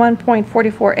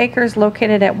 21.44 acres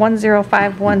located at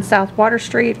 1051 South Water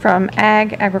Street from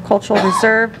Ag Agricultural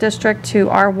Reserve District to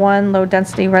R1 Low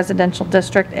Density Residential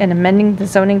District and amending the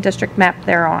zoning district map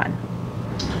thereon.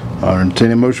 I'll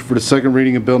entertain a motion for the second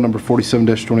reading of bill number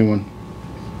 47-21.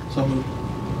 So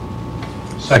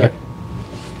moved. Second.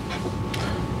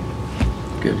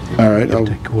 Good. All right,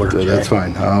 take order. that's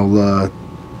fine.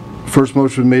 First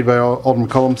motion made by Alderman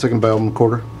Cullum, second by Alderman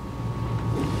Quarter.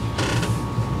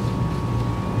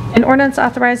 An ordinance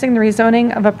authorizing the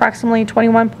rezoning of approximately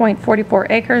 21.44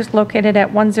 acres located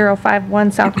at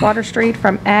 1051 South Water Street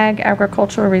from Ag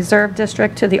Agricultural Reserve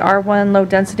District to the R1 Low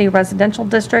Density Residential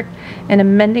District and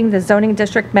amending the zoning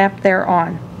district map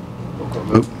thereon.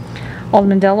 Vote.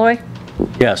 Alderman Deloy,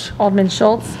 Yes. Alderman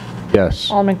Schultz, Yes.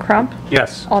 Alderman Crump,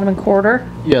 Yes. Alderman Quarter,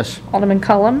 Yes. Alderman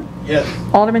Cullum, Yes.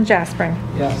 Alderman Jaspering.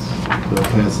 Yes. Bill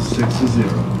passes 6-0.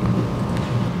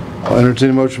 I'll entertain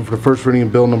a motion for the first reading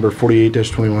of bill number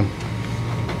 48-21.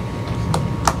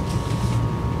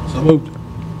 So moved.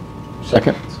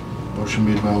 Second. Motion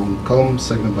made by Alderman Cullum,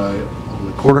 seconded by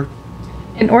Alderman Quarter.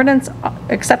 An ordinance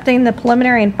accepting the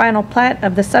preliminary and final plat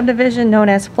of the subdivision known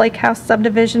as Flake House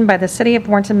subdivision by the City of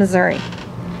Warrenton, Missouri.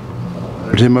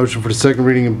 Entertain a motion for the second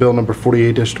reading of bill number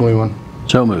 48-21.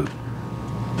 So moved.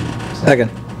 Second.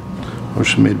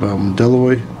 Motion made by Alderman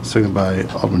Deloy, seconded by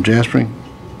Alderman Jaspering.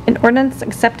 An ordinance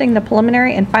accepting the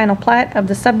preliminary and final plat of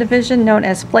the subdivision known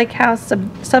as Flake House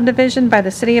subdivision by the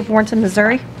City of Warrenton,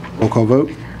 Missouri. Roll call vote.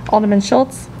 Alderman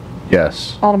Schultz,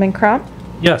 Yes. Alderman Crump,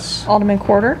 Yes. Alderman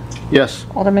Quarter, Yes.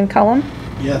 Alderman Cullum,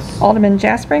 Yes. Alderman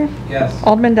Jaspering, Yes.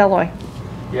 Alderman Deloy.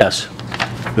 Yes.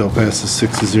 Bill passes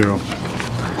 6-0.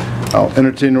 I'll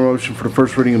entertain a motion for the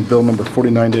first reading of bill number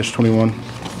 49-21.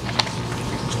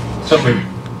 So moved.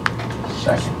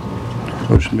 Second.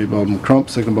 Motion made by Alderman Crump,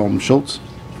 seconded by Alderman Schultz.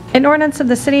 An ordinance of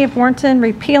the City of Warrenton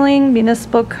repealing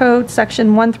Municipal Code Section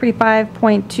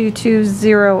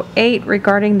 135.2208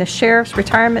 regarding the Sheriff's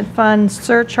Retirement Fund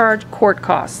surcharge court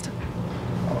cost.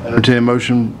 I'll entertain a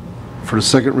motion for the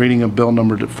second reading of bill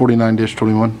number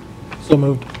 49-21. So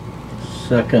moved.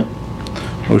 Second.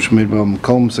 Motion made by Alderman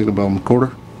Cullum, seconded by Alderman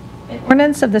Quarter. An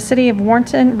ordinance of the City of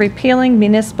Warrenton repealing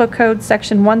Municipal Code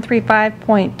Section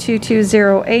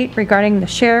 135.2208 regarding the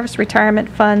Sheriff's Retirement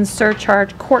Fund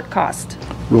surcharge court cost.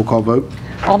 Roll call vote.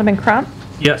 Alderman Crump,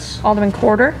 Yes. Alderman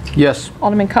Quarter, Yes.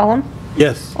 Alderman Cullum,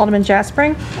 Yes. Alderman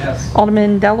Jaspering, Yes.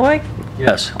 Alderman Deloy,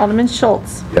 Yes. Alderman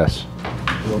Schultz. Yes.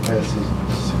 Bill passes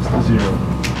 6-0.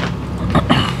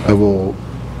 I will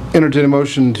entertain a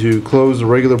motion to close the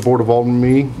regular Board of Alderman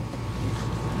meeting.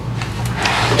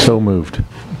 So moved.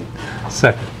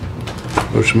 Second.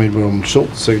 Motion made by Alderman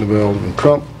Schultz, seconded by Alderman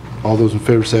Crump. All those in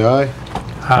favor say aye.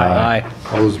 Aye.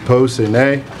 All those opposed say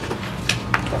nay.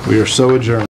 We are so adjourned.